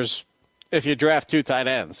Hooper's if you draft two tight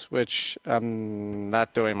ends, which I'm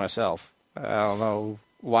not doing myself. I don't know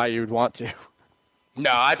why you'd want to.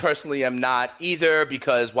 No, I personally am not either,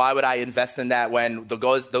 because why would I invest in that when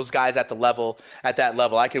those guys at that level,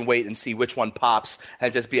 I can wait and see which one pops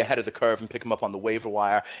and just be ahead of the curve and pick them up on the waiver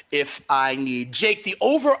wire if I need. Jake, the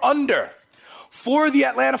over-under for the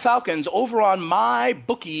Atlanta Falcons over on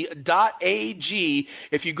mybookie.ag.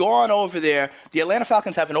 If you go on over there, the Atlanta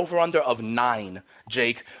Falcons have an over-under of 9,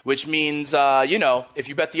 Jake, which means, if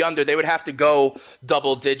you bet the under, they would have to go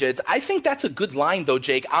double digits. I think that's a good line, though,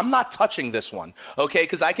 Jake. I'm not touching this one, okay,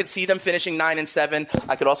 because I could see them finishing 9-7.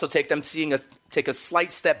 I could also take them take a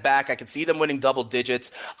slight step back. I could see them winning double digits.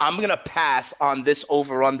 I'm going to pass on this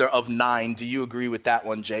over-under of 9. Do you agree with that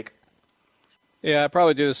one, Jake? Yeah, I'd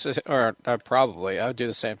probably do this, or I would do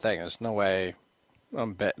the same thing. There's no way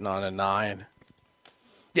I'm betting on a 9.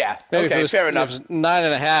 Yeah, maybe okay, fair enough. If it was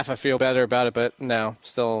 9.5, I feel better about it, but no,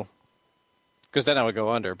 still, because then I would go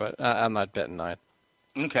under, but I'm not betting 9.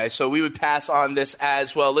 Okay, so we would pass on this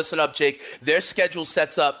as well. Listen up, Jake. Their schedule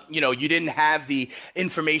sets up, you didn't have the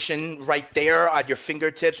information right there at your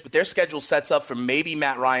fingertips, but their schedule sets up for maybe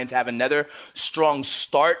Matt Ryan to have another strong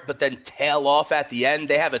start, but then tail off at the end.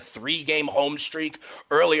 They have a 3-game home streak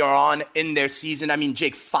earlier on in their season. I mean,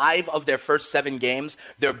 Jake, 5 of their first 7 games,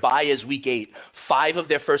 their bye is week 8. 5 of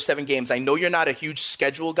their first 7 games. I know you're not a huge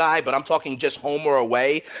schedule guy, but I'm talking just home or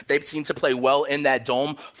away. They seem to play well in that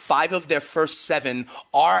dome. 5 of their first 7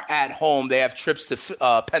 are at home. They have trips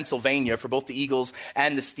to Pennsylvania for both the Eagles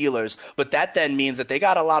and the Steelers. But that then means that they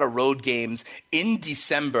got a lot of road games in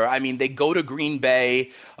December. I mean, they go to Green Bay,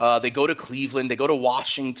 they go to Cleveland, they go to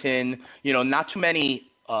Washington. Not too many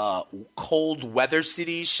cold weather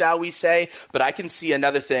cities, shall we say. But I can see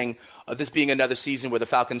another thing, this being another season where the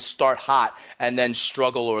Falcons start hot and then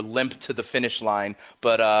struggle or limp to the finish line.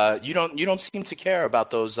 But you don't seem to care about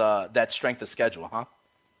those that strength of schedule, huh?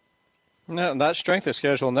 No, not strength of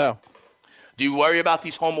schedule, no. Do you worry about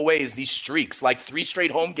these home aways, these streaks, like 3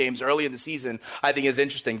 straight home games early in the season? I think is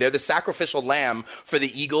interesting. They're the sacrificial lamb for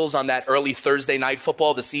the Eagles on that early Thursday night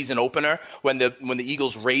football, the season opener, when the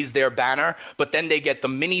Eagles raise their banner. But then they get the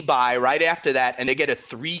mini bye right after that, and they get a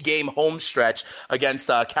 3-game home stretch against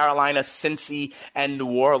Carolina, Cincy, and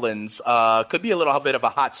New Orleans. Could be a little bit of a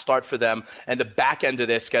hot start for them. And the back end of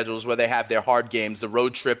their schedules where they have their hard games, the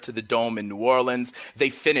road trip to the Dome in New Orleans. They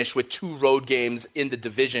finish with 2 road games in the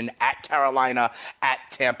division at Carolina, at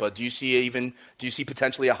Tampa. Do you see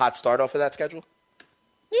potentially a hot start off of that schedule?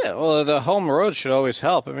 Yeah, well, the home road should always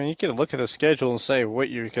help. I mean, you can look at the schedule and say what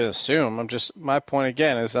you can assume. My point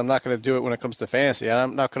again is I'm not going to do it when it comes to fantasy.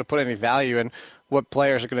 I'm not going to put any value in what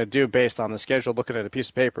players are going to do based on the schedule looking at a piece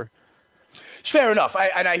of paper. Fair enough.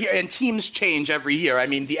 I hear, and teams change every year. I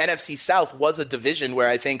mean, the NFC South was a division where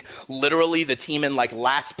I think literally the team in like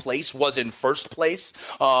last place was in first place,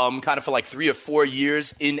 kind of for like 3 or 4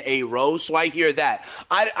 years in a row. So I hear that.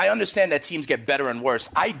 I understand that teams get better and worse.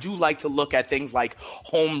 I do like to look at things like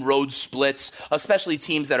home road splits, especially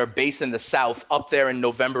teams that are based in the South up there in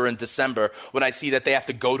November and December when I see that they have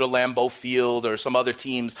to go to Lambeau Field or some other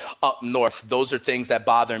teams up north. Those are things that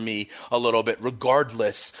bother me a little bit,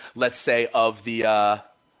 regardless, let's say, of the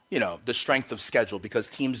strength of schedule, because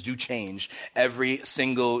teams do change every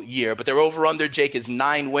single year. But their over-under, Jake, is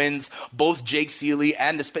 9 wins. Both Jake Seeley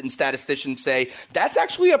and the Spittin' Statisticians say that's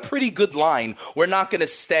actually a pretty good line. We're not going to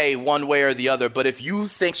stay one way or the other. But if you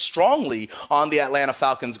think strongly on the Atlanta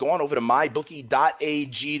Falcons, go on over to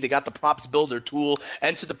mybookie.ag. They got the props builder tool.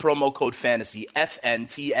 Enter the promo code FANTASY,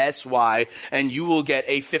 FNTSY, and you will get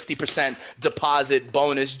a 50% deposit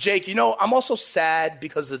bonus. Jake, I'm also sad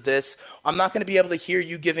because of this. I'm not going to be able to hear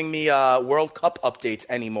you giving me World Cup updates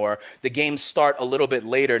anymore. The games start a little bit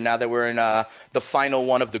later now that we're in the final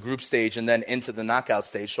one of the group stage and then into the knockout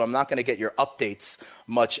stage. So I'm not going to get your updates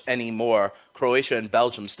much anymore. Croatia and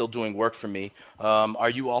Belgium still doing work for me. Are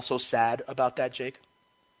you also sad about that, Jake?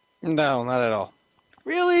 No, not at all.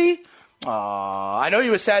 Really? I know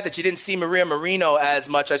you were sad that you didn't see Maria Marino as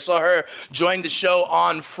much. I saw her join the show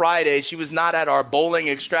on Friday. She was not at our bowling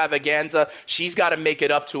extravaganza. She's got to make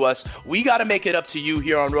it up to us. We got to make it up to you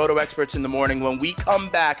here on Roto Experts in the Morning. When we come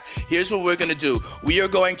back, here's what we're going to do. We are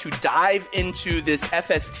going to dive into this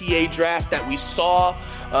FSTA draft that we saw.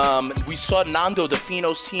 We saw Nando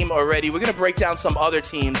DeFino's team already. We're going to break down some other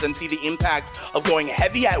teams and see the impact of going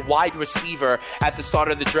heavy at wide receiver at the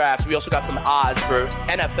start of the draft. We also got some odds for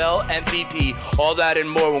NFL and MVP, all that and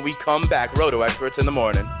more when we come back. Roto Experts in the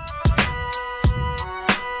Morning.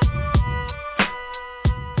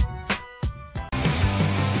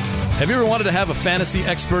 Have you ever wanted to have a fantasy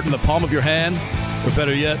expert in the palm of your hand? Or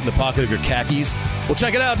better yet, in the pocket of your khakis? Well,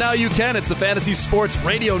 check it out. Now you can. It's the Fantasy Sports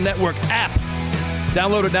Radio Network app.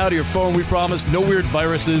 Download it now to your phone, we promise. No weird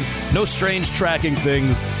viruses, no strange tracking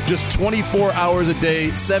things. Just 24 hours a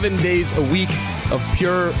day, 7 days a week of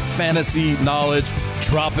pure fantasy knowledge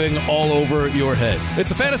dropping all over your head. It's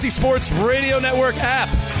the Fantasy Sports Radio Network app.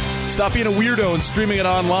 Stop being a weirdo and streaming it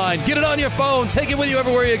online. Get it on your phone. Take it with you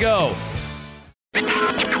everywhere you go. I'm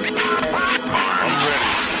ready.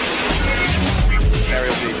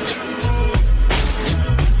 Ariel B.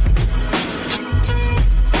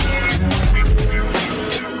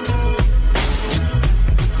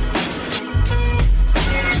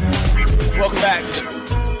 Welcome back.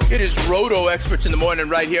 It is Roto Experts in the Morning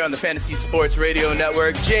right here on the Fantasy Sports Radio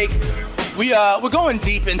Network. Jake, we're going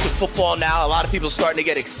deep into football now. A lot of people starting to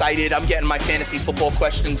get excited. I'm getting my fantasy football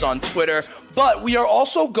questions on Twitter. But we are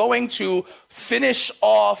also going to finish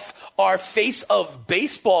off our Face of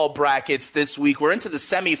Baseball brackets this week. We're into the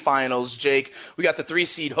semifinals, Jake. We got the 3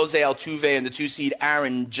 seed Jose Altuve and the 2 seed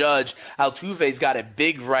Aaron Judge. Altuve's got it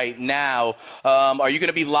big right now. Are you going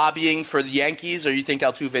to be lobbying for the Yankees, or you think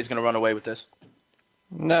Altuve's going to run away with this?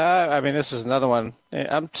 No, I mean, this is another one.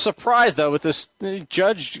 I'm surprised, though, with this.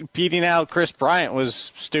 Judge beating out Chris Bryant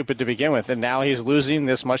was stupid to begin with, and now he's losing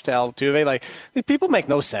this much to Altuve. Like, these people make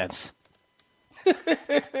no sense.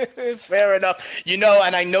 Fair enough.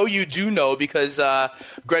 And I know you do know because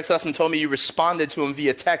Greg Sussman told me you responded to him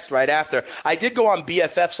via text right after. I did go on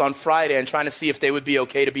BFFs on Friday and trying to see if they would be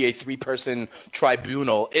okay to be a 3-person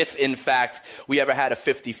tribunal if, in fact, we ever had a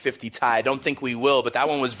 50-50 tie. I don't think we will, but that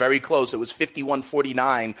one was very close. It was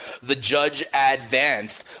 51-49. The Judge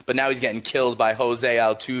advanced, but now he's getting killed by Jose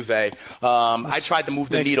Altuve. I tried to move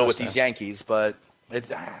the needle with these Yankees, but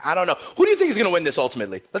I don't know. Who do you think is going to win this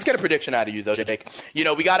ultimately? Let's get a prediction out of you, though, Jake.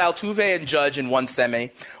 We got Altuve and Judge in one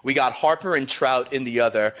semi. We got Harper and Trout in the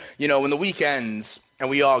other. When the week ends and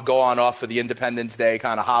we all go on off for the Independence Day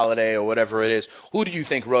kind of holiday or whatever it is, who do you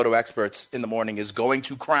think Roto Experts in the Morning is going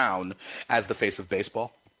to crown as the face of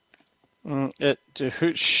baseball?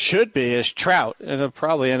 Who should be is Trout. It'll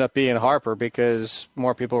probably end up being Harper because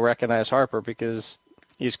more people recognize Harper because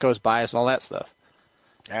East Coast bias and all that stuff.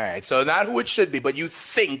 All right, so not who it should be, but you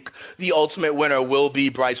think the ultimate winner will be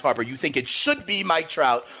Bryce Harper. You think it should be Mike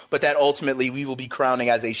Trout, but that ultimately we will be crowning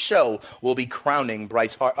as a show. We'll be crowning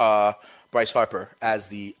Bryce Harper as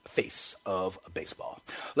the face of baseball.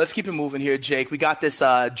 Let's keep it moving here, Jake. We got this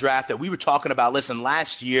draft that we were talking about. Listen,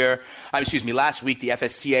 last week, the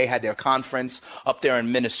FSTA had their conference up there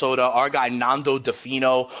in Minnesota. Our guy Nando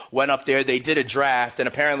DeFino went up there. They did a draft, and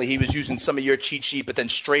apparently he was using some of your cheat sheet, but then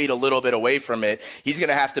strayed a little bit away from it. He's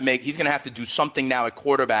gonna have to do something now at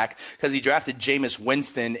quarterback because he drafted Jameis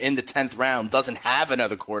Winston in the 10th round. Doesn't have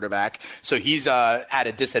another quarterback, so he's at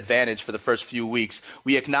a disadvantage for the first few weeks.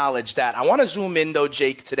 We acknowledge that. I want to zoom in, though,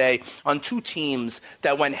 Jake, today on two teams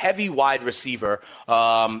that went heavy wide receiver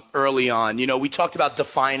early on. You know, we talked about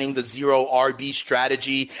defining the zero RB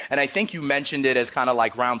strategy, and I think you mentioned it as kind of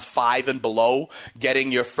like rounds 5 and below,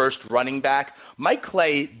 getting your first running back. Mike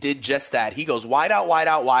Clay did just that. He goes wide out,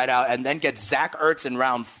 and then gets Zach Ertz in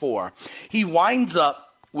round 4. He winds up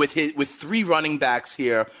with 3 running backs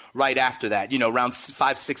here right after that, rounds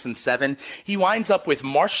 5, 6, and 7. He winds up with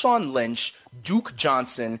Marshawn Lynch, Duke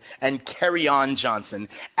Johnson, and Kerryon Johnson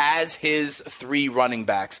as his 3 running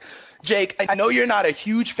backs. Jake, I know you're not a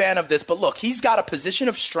huge fan of this, but look, he's got a position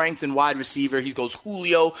of strength in wide receiver. He goes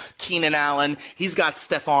Julio, Keenan Allen. He's got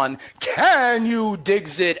Stephon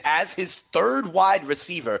Diggs it as his 3rd wide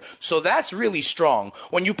receiver. So that's really strong.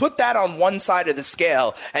 When you put that on one side of the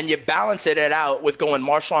scale and you balance it out with going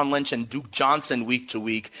Marshawn Lynch and Duke Johnson week to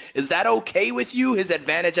week, is that okay with you, his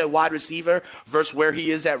advantage at wide receiver versus where he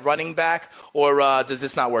is at running back? Or does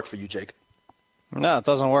this not work for you, Jake? No, it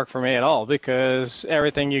doesn't work for me at all because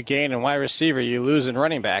everything you gain in wide receiver, you lose in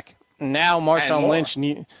running back. Now Marshawn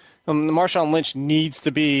Lynch needs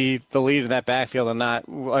to be the lead of that backfield and not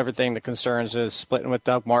everything that concerns is splitting with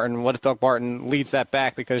Doug Martin. What if Doug Martin leads that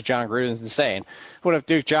back because John Gruden's insane? What if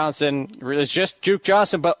Duke Johnson is just Duke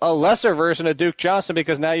Johnson, but a lesser version of Duke Johnson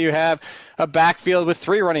because now you have a backfield with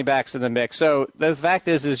 3 running backs in the mix. So the fact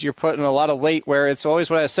is you're putting a lot of weight where it's always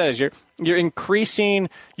what I said is you're increasing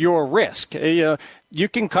your risk. You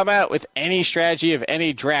can come out with any strategy of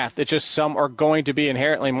any draft. It's just some are going to be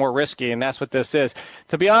inherently more risky, and that's what this is.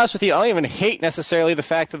 To be honest with you, I don't even hate necessarily the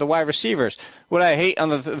fact of the wide receivers. What I hate on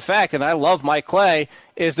the fact, and I love Mike Clay,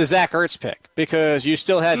 is the Zach Ertz pick because you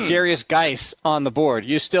still had Darius Geis on the board.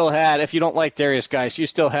 You still had, if you don't like Darius Geis, you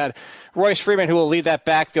still had Royce Freeman who will lead that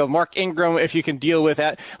backfield. Mark Ingram, if you can deal with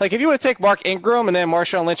that. Like, if you want to take Mark Ingram and then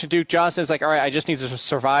Marshawn Lynch and Duke Johnson, it's like, all right, I just need to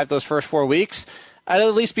survive those first 4 weeks. I'd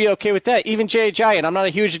at least be okay with that. Even Jay Ajayi, and I'm not a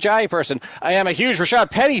huge Ajayi person. I am a huge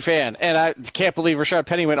Rashad Penny fan, and I can't believe Rashad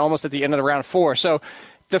Penny went almost at the end of the round 4. So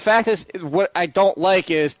the fact is, what I don't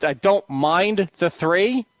like is I don't mind the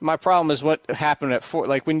 3. My problem is what happened at 4.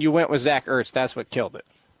 Like when you went with Zach Ertz, that's what killed it.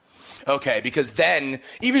 Okay, because then,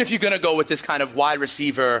 even if you're going to go with this kind of wide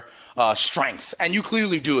receiver strength, and you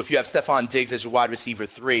clearly do if you have Stephon Diggs as your wide receiver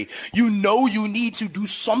 3, you need to do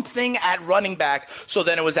something at running back. So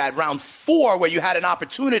then it was at round 4 where you had an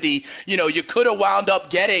opportunity. You could have wound up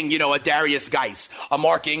getting, a Darius Geis, a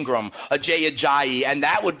Mark Ingram, a Jay Ajayi, and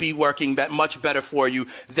that would be working much better for you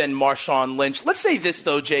than Marshawn Lynch. Let's say this,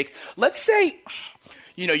 though, Jake. Let's say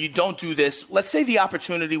you don't do this. Let's say the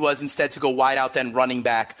opportunity was instead to go wide out, then running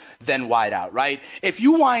back, then wide out, right? If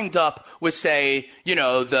you wind up with, say,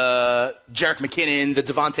 the Jerick McKinnon, the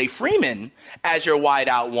Devontae Freeman as your wide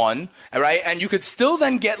out one, right? And you could still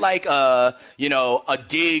then get like a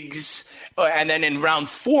Diggs, and then in round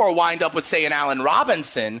 4 wind up with, say, an Allen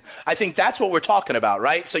Robinson. I think that's what we're talking about,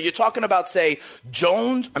 right? So you're talking about, say,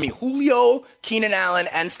 Julio, Keenan Allen,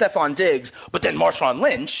 and Stephon Diggs, but then Marshawn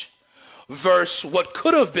Lynch, versus what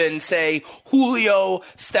could have been, say, Julio,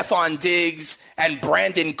 Stephon Diggs, and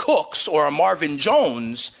Brandon Cooks or a Marvin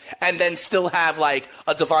Jones, and then still have like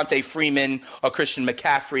a Devontae Freeman, a Christian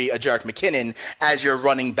McCaffrey, a Jerick McKinnon as your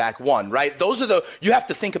running back 1, right? You have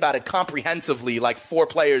to think about it comprehensively, like 4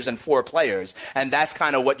 players and 4 players, and that's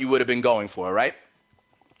kind of what you would have been going for, right?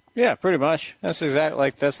 Yeah, pretty much. That's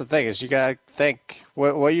the thing is you got to think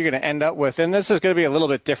what you're going to end up with. And this is going to be a little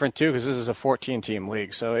bit different, too, because this is a 14-team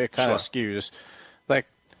league, so it kind of skews. Like,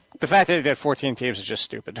 the fact that they did 14 teams is just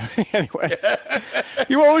stupid. Anyway,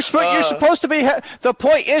 you're supposed to be – the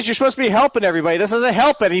point is you're supposed to be helping everybody. This doesn't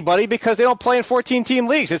help anybody because they don't play in 14-team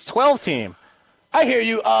leagues. It's 12-team. I hear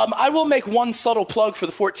you. I will make one subtle plug for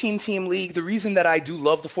the 14-team league. The reason that I do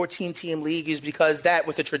love the 14-team league is because that,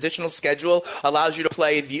 with a traditional schedule, allows you to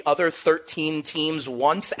play the other 13 teams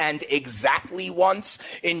once and exactly once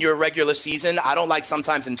in your regular season. I don't like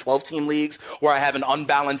sometimes in 12-team leagues where I have an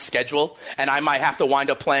unbalanced schedule and I might have to wind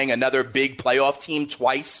up playing another big playoff team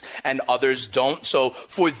twice and others don't. So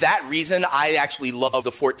for that reason, I actually love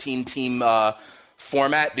the 14-team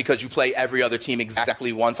format because you play every other team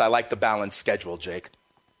exactly once. I like the balanced schedule, Jake.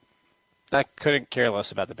 I couldn't care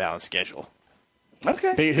less about the balanced schedule.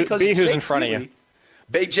 Okay. Be who's in front of you.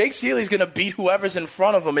 Jake Seeley's going to beat whoever's in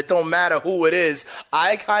front of him. It don't matter who it is.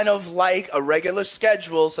 I kind of like a regular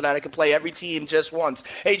schedule so that I can play every team just once.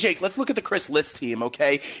 Hey, Jake, let's look at the Chris List team,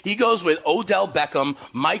 okay? He goes with Odell Beckham,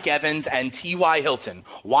 Mike Evans, and T.Y. Hilton.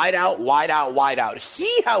 Wide out, wide out, wide out.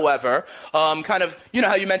 He, however, kind of, you know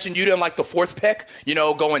how you mentioned you didn't like the fourth pick,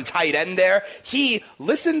 going tight end there? He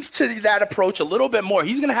listens to that approach a little bit more.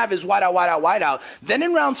 He's going to have his wide out, wide out, wide out. Then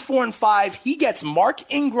in rounds 4 and 5, he gets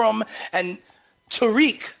Mark Ingram and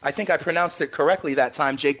Tariq, I think I pronounced it correctly that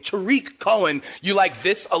time, Jake. Tariq Cohen, you like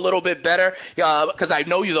this a little bit better? Because I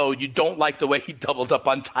know you don't like the way he doubled up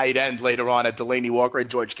on tight end later on at Delaney Walker and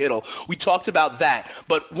George Kittle. We talked about that.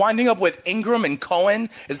 But winding up with Ingram and Cohen,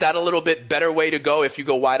 is that a little bit better way to go if you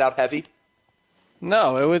go wide out heavy?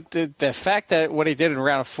 No, the fact that what he did in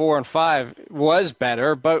round 4 and 5 was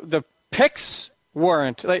better, but the picks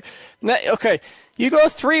weren't. Okay, you go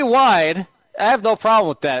 3 wide. I have no problem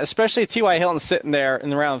with that, especially T.Y. Hilton sitting there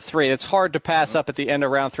in round 3. It's hard to pass up at the end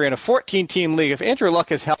of round 3 in a 14-team league. If Andrew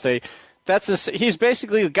Luck is healthy, he's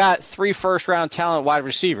basically got 3 first-round talent wide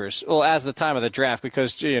receivers. Well, as the time of the draft,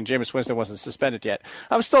 because Jameis Winston wasn't suspended yet.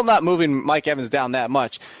 I'm still not moving Mike Evans down that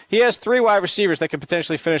much. He has 3 wide receivers that could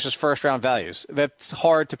potentially finish his first-round values. That's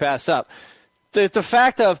hard to pass up. The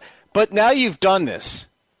fact of, but now you've done this.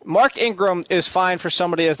 Mark Ingram is fine for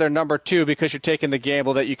somebody as their number 2 because you're taking the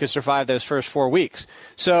gamble that you can survive those first 4 weeks.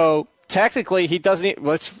 So technically, he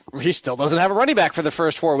still doesn't have a running back for the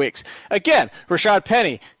first 4 weeks. Again, Rashad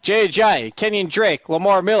Penny, Jay Ajayi, Kenyon Drake,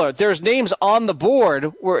 Lamar Miller. There's names on the board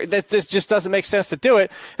where that this just doesn't make sense to do it.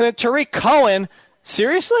 And then Tariq Cohen.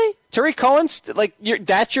 Seriously? Tariq Cohen's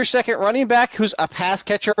that's your second running back who's a pass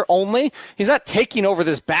catcher only? He's not taking over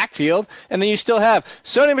this backfield. And then you still have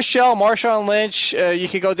Sony Michel, Marshawn Lynch. You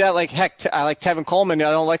could go down heck. I like Tevin Coleman.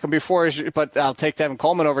 I don't like him before, but I'll take Tevin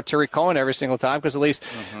Coleman over Tariq Cohen every single time because at least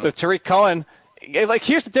with Tariq Cohen,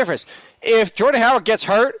 here's the difference. If Jordan Howard gets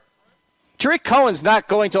hurt, Tariq Cohen's not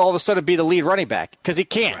going to all of a sudden be the lead running back because he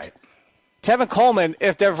can't. Right. Tevin Coleman,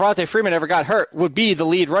 if Devontae Freeman ever got hurt, would be the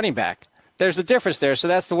lead running back. There's the difference there. So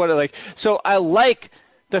that's what I like. So I like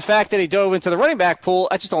the fact that he dove into the running back pool.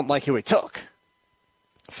 I just don't like who he took.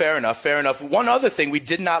 Fair enough. One other thing we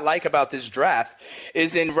did not like about this draft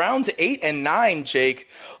is in rounds 8 and 9, Jake,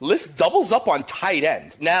 List doubles up on tight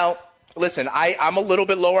end. Now, listen, I'm a little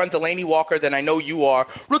bit lower on Delaney Walker than I know you are.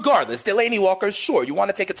 Regardless, Delaney Walker, sure, you want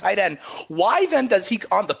to take a tight end. Why then does he,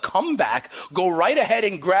 on the comeback, go right ahead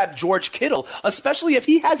and grab George Kittle, especially if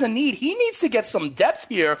he has a need? He needs to get some depth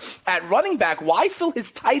here at running back. Why fill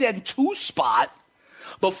his tight end 2 spot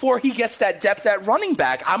before he gets that depth at running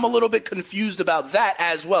back? I'm a little bit confused about that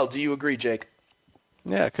as well. Do you agree, Jake?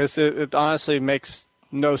 Yeah, because it honestly makes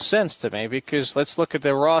no sense to me because let's look at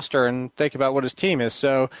the roster and think about what his team is.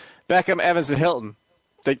 So Beckham, Evans, and Hilton,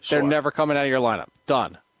 they're never coming out of your lineup.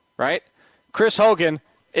 Done. Right? Chris Hogan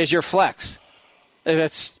is your flex.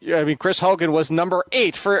 Chris Hogan was number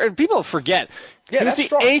 8. People forget. Yeah, he was the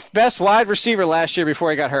strong. 8th best wide receiver last year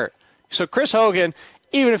before he got hurt. So Chris Hogan,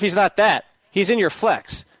 even if he's not that, he's in your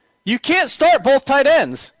flex. You can't start both tight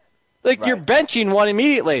ends. You're benching one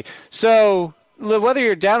immediately. So whether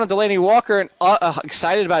you're down on Delaney Walker and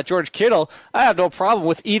excited about George Kittle, I have no problem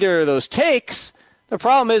with either of those takes. The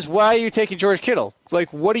problem is, why are you taking George Kittle?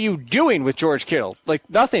 What are you doing with George Kittle?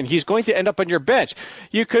 Nothing. He's going to end up on your bench.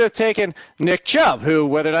 You could have taken Nick Chubb, who,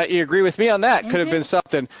 whether or not you agree with me on that, could have been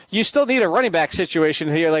something. You still need a running back situation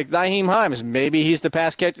here, like Nyheim Hines. Maybe he's the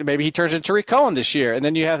pass catcher. Maybe he turns into Tariq Cohen this year, and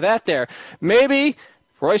then you have that there. Maybe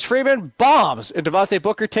Royce Freeman bombs, and Devontae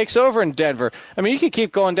Booker takes over in Denver. I mean, you can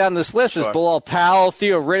keep going down this list. As Bilal Powell,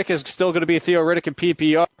 Theo Riddick is still going to be Theo Riddick in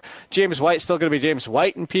PPR. James White's still going to be James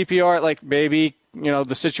White in PPR. Maybe,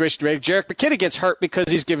 the situation, maybe Jerick McKinnon gets hurt because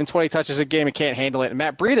he's given 20 touches a game and can't handle it, and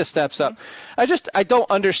Matt Breida steps up. I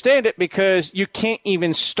don't understand it because you can't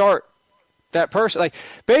even start that person.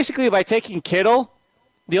 Basically, by taking Kittle,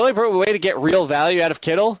 the only way to get real value out of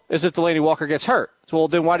Kittle is if Delaney Walker gets hurt. Well,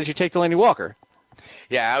 then why did you take Delaney Walker?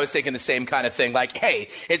 Yeah, I was thinking the same kind of thing. Like, hey,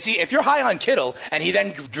 if you're high on Kittle and he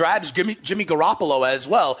then grabs Jimmy Garoppolo as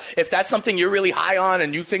well, if that's something you're really high on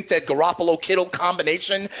and you think that Garoppolo-Kittle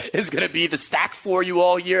combination is going to be the stack for you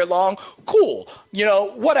all year long, cool.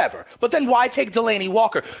 Whatever. But then why take Delaney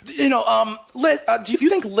Walker? Do you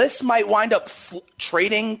think Liss might wind up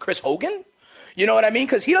trading Chris Hogan? You know what I mean?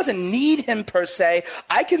 Because he doesn't need him per se.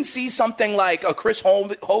 I can see something like a Chris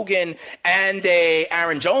Hogan and a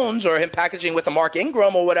Aaron Jones, or him packaging with a Mark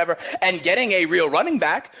Ingram or whatever, and getting a real running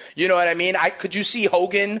back. You know what I mean? Could you see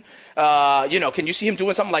Hogan? Can you see him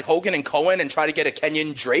doing something like Hogan and Cohen and try to get a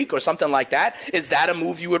Kenyon Drake or something like that? Is that a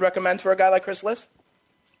move you would recommend for a guy like Chris Liss?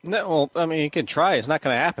 No, well, I mean, you can try. It's not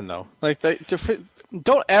going to happen though.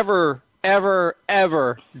 Don't ever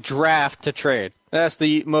draft to trade. That's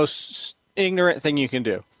the most ignorant thing you can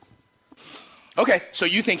do. Okay, so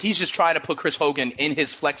you think he's just trying to put Chris Hogan in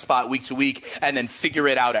his flex spot week to week and then figure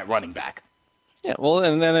it out at running back? Yeah, well,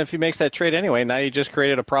 and then if he makes that trade anyway, now you just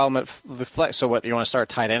created a problem at the flex. So what, you want to start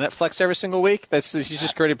tight end at flex every single week? You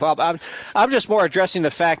just created a problem. I'm just more addressing the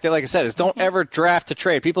fact that, like I said, is don't ever draft to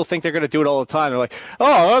trade. People think they're going to do it all the time. They're like,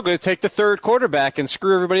 oh, I'm going to take the third quarterback and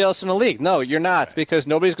screw everybody else in the league. No, you're not, because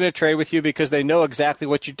nobody's going to trade with you because they know exactly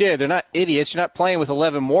what you did. They're not idiots. You're not playing with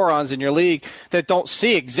 11 morons in your league that don't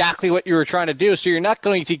see exactly what you were trying to do. So you're not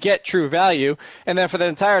going to get true value. And then for the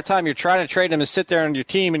entire time you're trying to trade them and sit there on your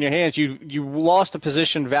team in your hands, you lost a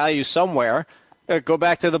position value somewhere. Go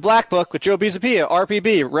back to the black book with Joe Bizapia,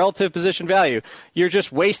 RPB, relative position value. You're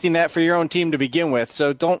just wasting that for your own team to begin with.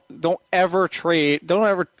 So don't ever trade. Don't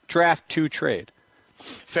ever draft to trade.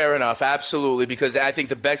 Fair enough, absolutely, because I think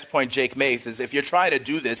the best point Jake makes is if you're trying to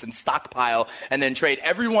do this and stockpile and then trade,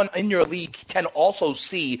 everyone in your league can also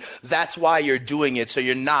see that's why you're doing it, so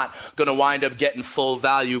you're not going to wind up getting full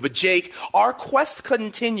value. But Jake, our quest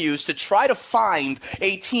continues to try to find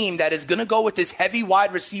a team that is going to go with this heavy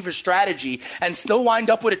wide receiver strategy and still wind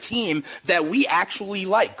up with a team that we actually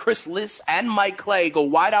like. Chris Liss and Mike Clay go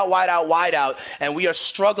wide out, and we are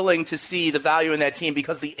struggling to see the value in that team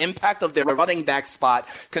because the impact of their running back spot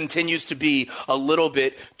continues to be a little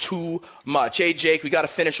bit too much. Hey, Jake, we got to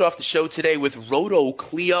finish off the show today with Roto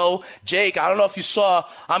Clio. Jake, I don't know if you saw,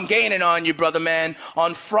 I'm gaining on you, brother, man.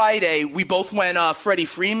 On Friday, we both went Freddie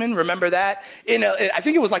Freeman. Remember that? I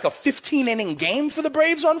think it was like a 15-inning game for the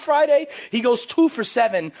Braves on Friday. He goes 2 for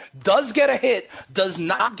 7, does get a hit, does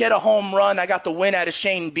not get a home run. I got the win out of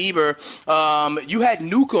Shane Bieber. You had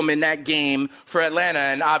Newcomb in that game for Atlanta,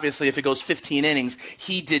 and obviously if it goes 15 innings,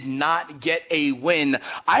 he did not get a win.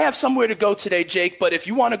 I have somewhere to go today, Jake, but if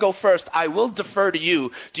you want to go first, I will defer to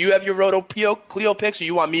you. Do you have your Roto Clio picks, or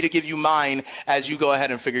you want me to give you mine as you go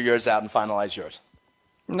ahead and figure yours out and finalize yours?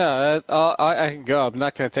 No, I can go. I'm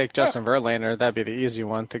not going to take Justin Verlander. That'd be the easy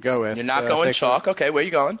one to go with. You're not going chalk? Okay, where are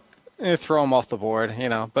you going? Throw him off the board,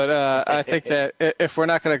 But I think that if we're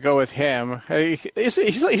not going to go with him,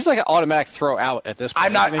 he's like an automatic throw out at this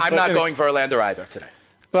point. I'm not going Verlander either today.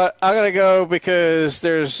 But I'm going to go because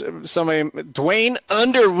there's somebody, Dwayne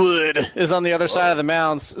Underwood is on the other side of the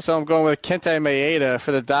mound, so I'm going with Kenta Maeda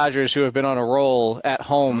for the Dodgers, who have been on a roll at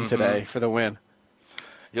home today for the win.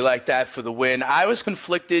 You like that for the win. I was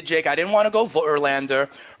conflicted, Jake. I didn't want to go Verlander,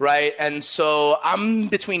 right? And so I'm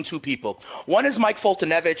between two people. One is Mike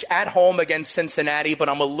Foltynewicz at home against Cincinnati, but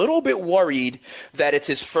I'm a little bit worried that it's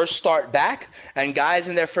his first start back. And guys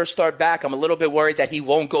in their first start back, I'm a little bit worried that he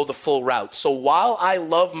won't go the full route. So while I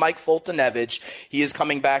love Mike Foltynewicz, he is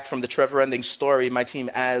coming back from the Trevor Ending story, my team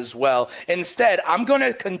as well. Instead, I'm going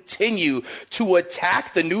to continue to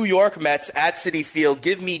attack the New York Mets at Citi Field.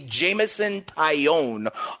 Give me Jameson Taillon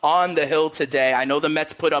on the hill today. I know the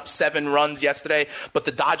Mets put up 7 runs yesterday, but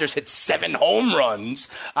the Dodgers hit 7 home runs.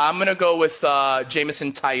 I'm going to go with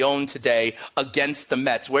Jameson Taillon today against the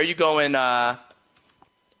Mets. Where are you going at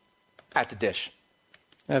the dish?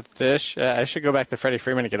 At the dish? I should go back to Freddie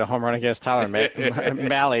Freeman to get a home run against Tyler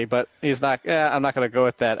Mahle, but he's not. I'm not going to go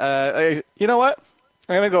with that. You know what?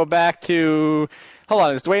 I'm going to go back to. Hold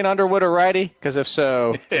on, is Dwayne Underwood a righty? Because if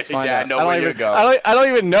so, let's find out. I know where you're going. I don't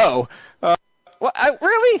even know. Well,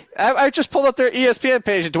 I just pulled up their ESPN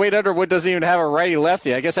page, and Dwayne Underwood doesn't even have a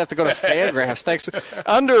righty-lefty. I guess I have to go to Fangraphs. Thanks.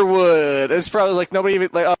 Underwood. It's probably like nobody even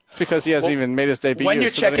because he hasn't even made his debut. When you're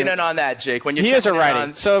checking in on that, Jake, he is a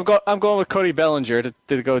righty. So I'm going with Cody Bellinger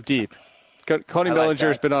to go deep. Cody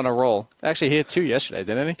Bellinger's been on a roll. Actually, he hit 2 yesterday,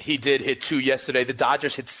 didn't he? He did hit 2 yesterday. The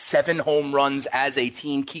Dodgers hit 7 home runs as a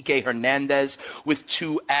team. Kike Hernandez with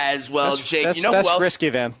 2 as well. Jake, you know who else? That's risky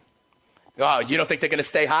then. Oh, you don't think they're going to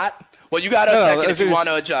stay hot? Well, you got a second if you want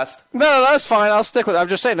to adjust. No, that's fine. I'll stick with it. I'm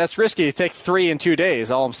just saying that's risky to take 3 in 2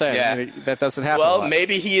 days. All I'm saying. Yeah. That doesn't happen. Well,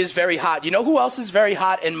 maybe he is very hot. You know who else is very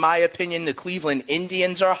hot, in my opinion? The Cleveland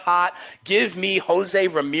Indians are hot. Give me Jose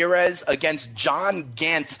Ramirez against John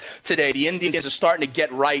Gant today. The Indians are starting to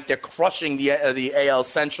get right. They're crushing the AL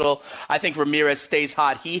Central. I think Ramirez stays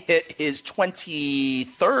hot. He hit his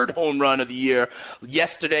 23rd home run of the year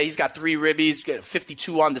yesterday. He's got 3 ribbies,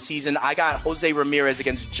 52 on the season. I got Jose Ramirez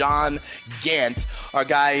against John Gant. Our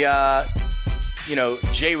guy,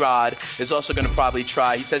 J-Rod is also going to probably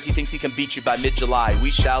try. He says he thinks he can beat you by mid-July. We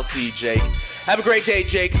shall see, Jake. Have a great day,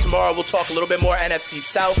 Jake. Tomorrow we'll talk a little bit more NFC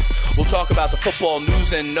South. We'll talk about the football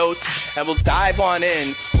news and notes, and we'll dive on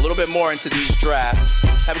in a little bit more into these drafts.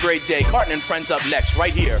 Have a great day. Carton and Friends up next,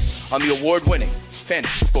 right here on the award-winning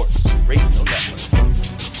Fantasy Sports Radio Network.